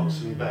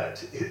response and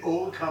bet. It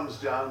all comes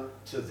down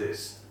to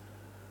this.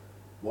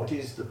 What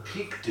is the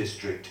Peak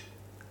District?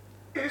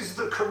 Is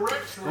the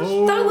correct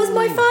response. That was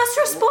my first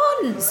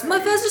response. My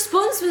first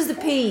response was the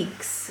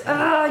Peaks.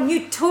 Ah, and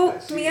you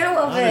talked me out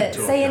of I it, didn't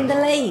talk saying you the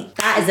out. lake.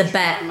 That is a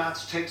bet.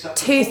 Maths takes up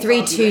to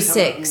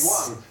 2,326.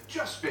 4,801,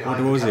 just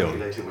behind What was the he on?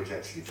 calculator, which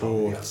actually For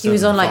told me. He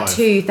was on like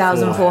 75.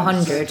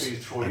 2,400.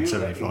 For And you,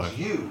 75. that means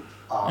you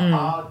are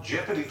our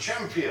Jeopardy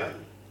champion.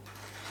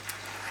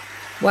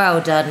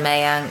 Well done,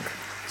 Mayank.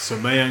 So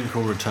Mayank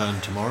will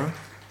return tomorrow.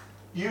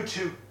 You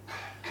two.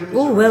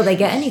 Oh, will they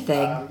get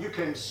anything? You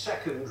came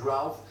second,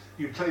 Ralph.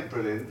 You played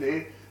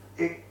brilliantly.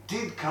 It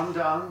did come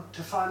down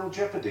to Final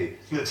Jeopardy.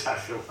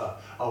 Natasha,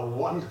 a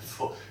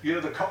wonderful. You're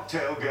the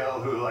cocktail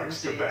girl who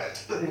likes to Indeed.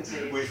 bet.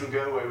 Indeed. We shall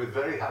go away with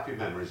very happy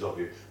memories of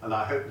you, and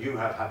I hope you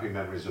have happy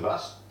memories of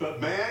us.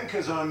 But Mayank,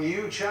 as our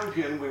new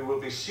champion, we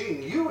will be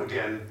seeing you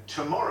again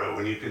tomorrow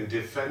when you can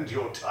defend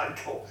your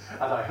title,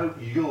 and I hope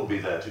you'll be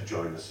there to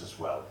join us as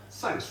well.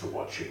 Thanks for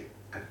watching,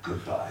 and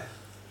goodbye.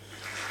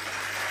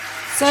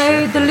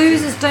 So the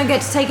losers don't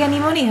get to take any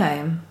money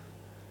home.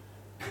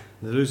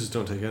 The losers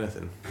don't take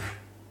anything.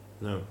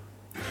 No.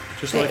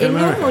 Just But like in in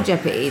America. normal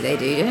Jeopardy, they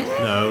do, don't they?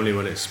 No, only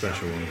when it's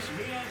special ones.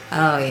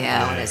 Oh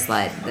yeah, when it's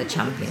like the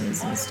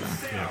champions and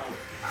stuff. Yeah.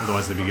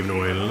 Otherwise they'd be giving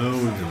away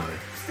loads of money.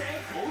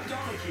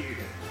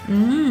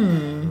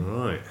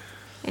 Right.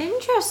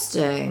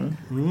 Interesting.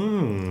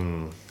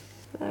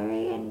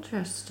 Very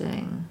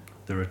interesting.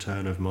 The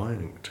return of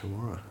Mayank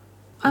tomorrow.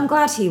 I'm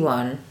glad he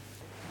won.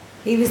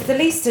 He was the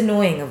least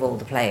annoying of all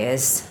the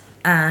players,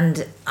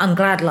 and I'm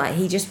glad like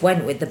he just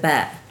went with the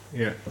bet,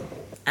 Yeah.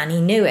 and he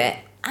knew it,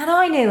 and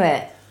I knew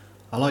it.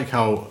 I like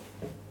how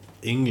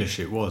English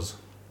it was.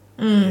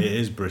 It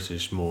is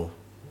British more,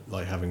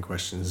 like having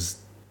questions.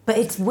 But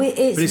it's weird.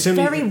 It's, But it's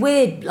only- very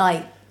weird.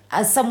 Like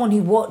as someone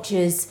who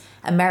watches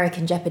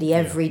American Jeopardy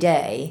every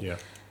day, Yeah.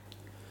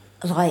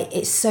 like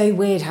it's so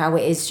weird how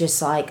it is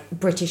just like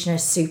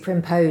Britishness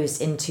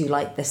superimposed into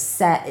like the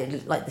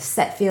set. Like the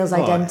set feels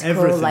Well, identical.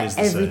 everything Like is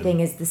the everything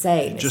same. is the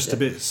same. It's Just a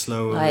bit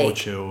slower, more like-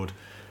 chilled,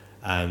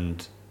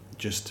 and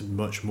just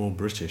much more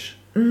British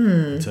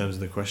in terms of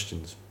the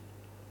questions.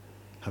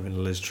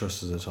 Having Liz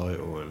Truss as a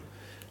title, and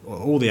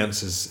all the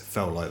answers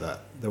felt like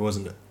that. There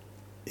wasn't.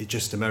 It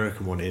just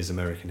American one is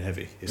American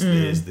heavy. It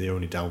is the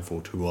only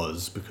downfall to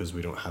us because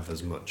we don't have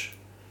as much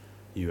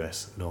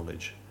US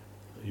knowledge.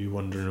 Are you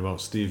wondering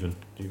about Stephen?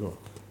 You got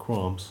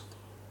qualms?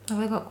 Have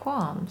I got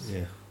qualms?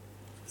 Yeah.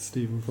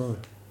 Stephen Fry.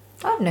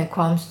 I have no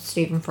qualms with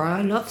Stephen Fry.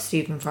 I love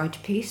Stephen Fry to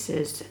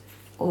pieces.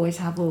 Always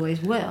have,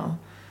 always will.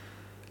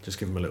 Just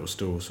give him a little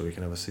stool so he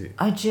can have a seat.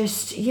 I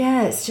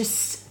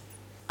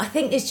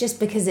think it's just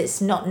because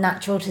it's not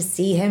natural to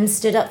see him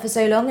stood up for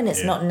so long, and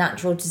it's not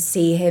natural to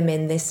see him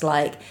in this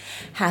like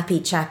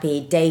happy chappy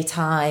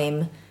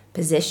daytime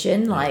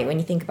position. Like when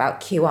you think about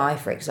QI,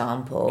 for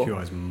example.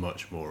 QI is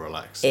much more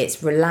relaxed.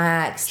 It's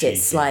relaxed, cheeky.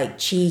 It's like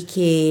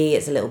cheeky,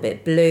 it's a little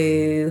bit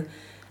blue.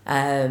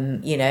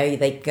 You know,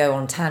 they go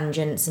on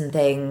tangents and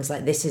things.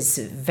 Like this is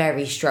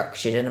very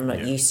structured, and I'm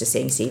not used to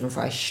seeing Stephen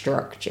Fry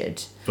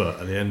structured. But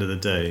at the end of the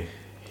day,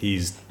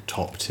 he's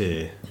top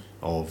tier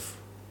of,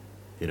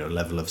 you know,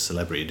 level of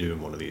celebrity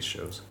doing one of these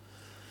shows.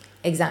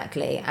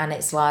 Exactly. And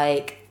it's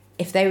like,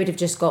 if they would have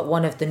just got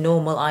one of the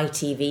normal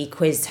ITV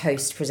quiz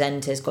host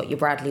presenters, got your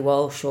Bradley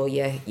Walsh or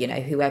your, you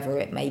know, whoever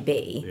it may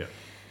be,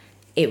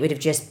 it would have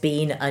just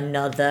been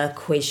another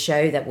quiz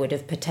show that would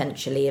have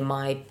potentially, in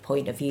my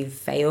point of view,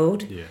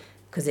 failed. Yeah.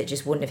 Because it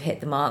just wouldn't have hit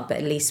the mark. But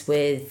at least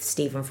with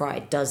Stephen Fry,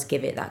 it does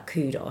give it that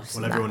kudos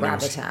and that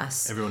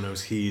gravitas. Everyone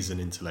knows he's an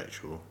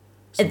intellectual.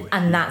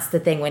 And that's the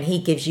thing, when he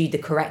gives you the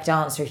correct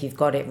answer if you've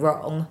got it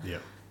wrong,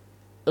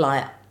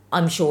 like,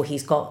 I'm sure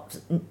he's got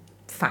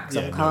facts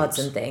on cards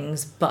and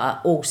things,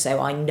 but also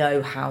I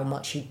know how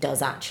much he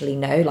does actually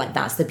know. Like,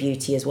 that's the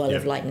beauty as well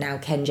of, like, now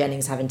Ken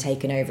Jennings having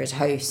taken over as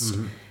host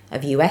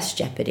of US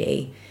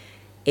Jeopardy,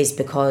 is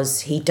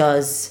because he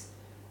does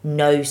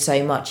know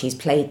so much. He's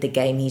played the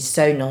game, he's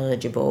so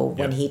knowledgeable.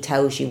 When he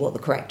tells you what the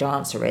correct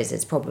answer is,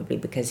 it's probably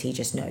because he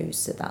just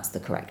knows that that's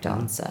the correct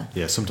answer.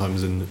 Yeah,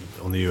 sometimes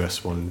on the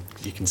US one,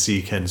 you can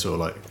see Ken sort of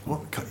like,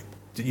 what?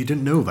 You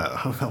didn't know that?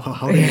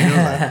 How did you know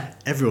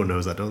that? Everyone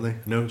knows that, don't they?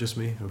 No, just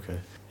me? Okay.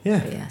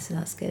 Yeah, so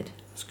that's good.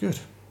 It's good.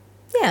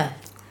 Yeah.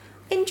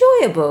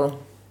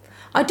 Enjoyable.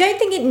 I don't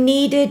think it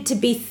needed to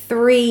be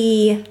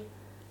 3...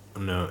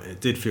 No, it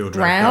did feel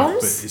dragged out,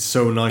 but it's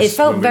so nice. It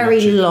felt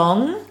very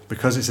long.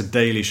 Because it's a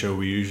daily show,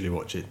 we usually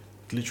watch it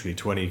literally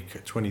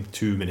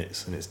 22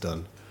 minutes and it's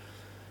done.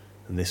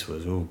 And this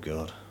was, oh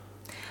God.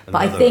 But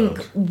I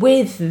think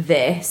with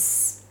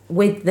this,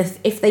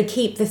 if they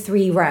keep the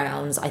 3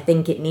 rounds, I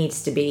think it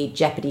needs to be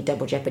Jeopardy,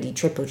 Double Jeopardy,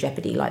 Triple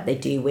Jeopardy, like they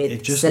do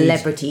with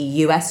Celebrity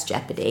US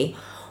Jeopardy.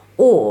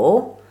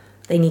 Or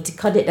they need to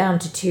cut it down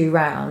to 2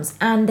 rounds,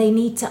 and they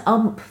need to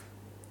ump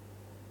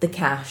the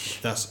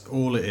cash. That's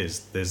all it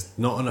is. There's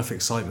not enough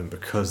excitement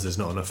because there's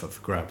not enough up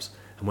for grabs.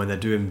 And when they're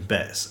doing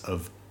bets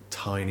of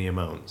tiny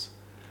amounts,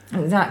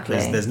 exactly,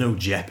 there's no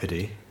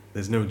jeopardy.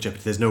 There's no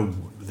jeopardy. There's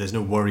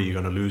no worry you're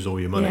going to lose all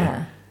your money.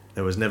 Yeah.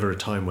 There was never a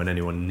time when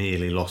anyone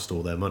nearly lost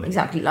all their money.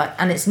 Exactly,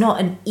 and it's not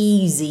an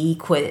easy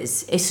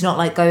quiz. It's not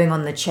like going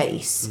on The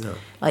Chase. No.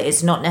 Like,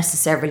 it's not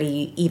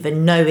necessarily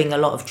even knowing a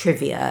lot of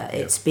trivia.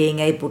 It's being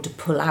able to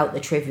pull out the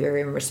trivia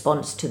in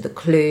response to the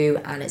clue,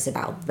 and it's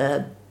about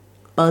the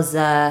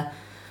buzzer,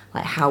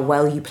 like how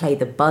well you play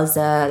the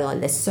buzzer. Like,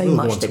 there's so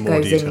much that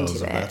goes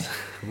into it.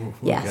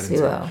 Yes, we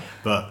will.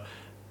 But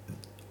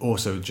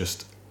also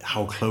just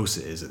how close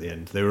it is at the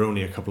end. They were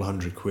only a couple of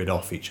 £100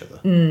 off each other.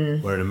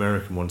 Where an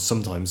American one,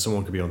 sometimes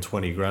someone could be on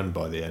 20 grand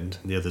by the end,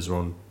 and the others are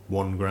on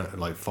 1 grand,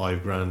 like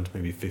 5 grand,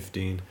 maybe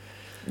 15.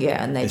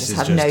 Yeah, and they just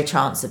have no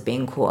chance of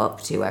being caught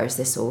up to, whereas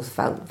this all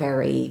felt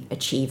very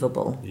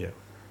achievable. Yeah.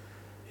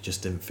 It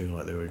just didn't feel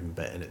like they were even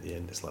betting at the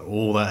end. It's like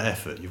all that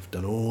effort, you've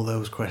done all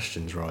those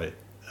questions right,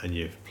 and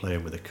you're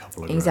playing with a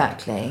couple of grand.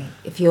 Exactly.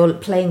 If you're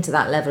playing to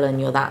that level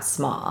and you're that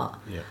smart,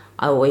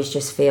 I always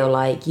just feel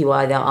like you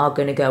either are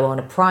going to go on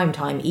a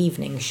primetime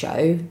evening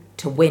show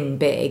to win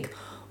big,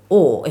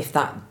 or if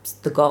that's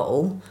the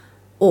goal,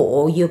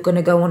 or you're going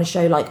to go on a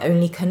show like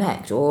Only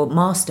Connect or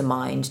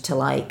Mastermind to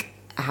like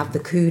have the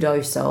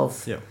kudos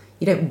of, you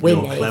don't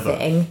win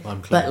anything,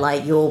 but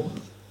like you're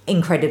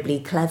incredibly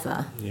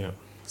clever. Yeah.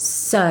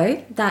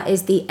 So that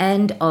is the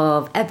end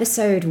of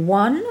episode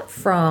 1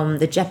 from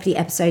the Jeopardy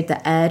episode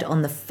that aired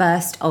on the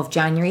 1st of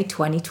January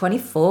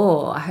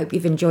 2024. I hope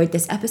you've enjoyed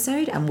this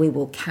episode, and we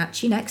will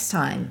catch you next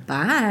time.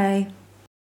 Bye.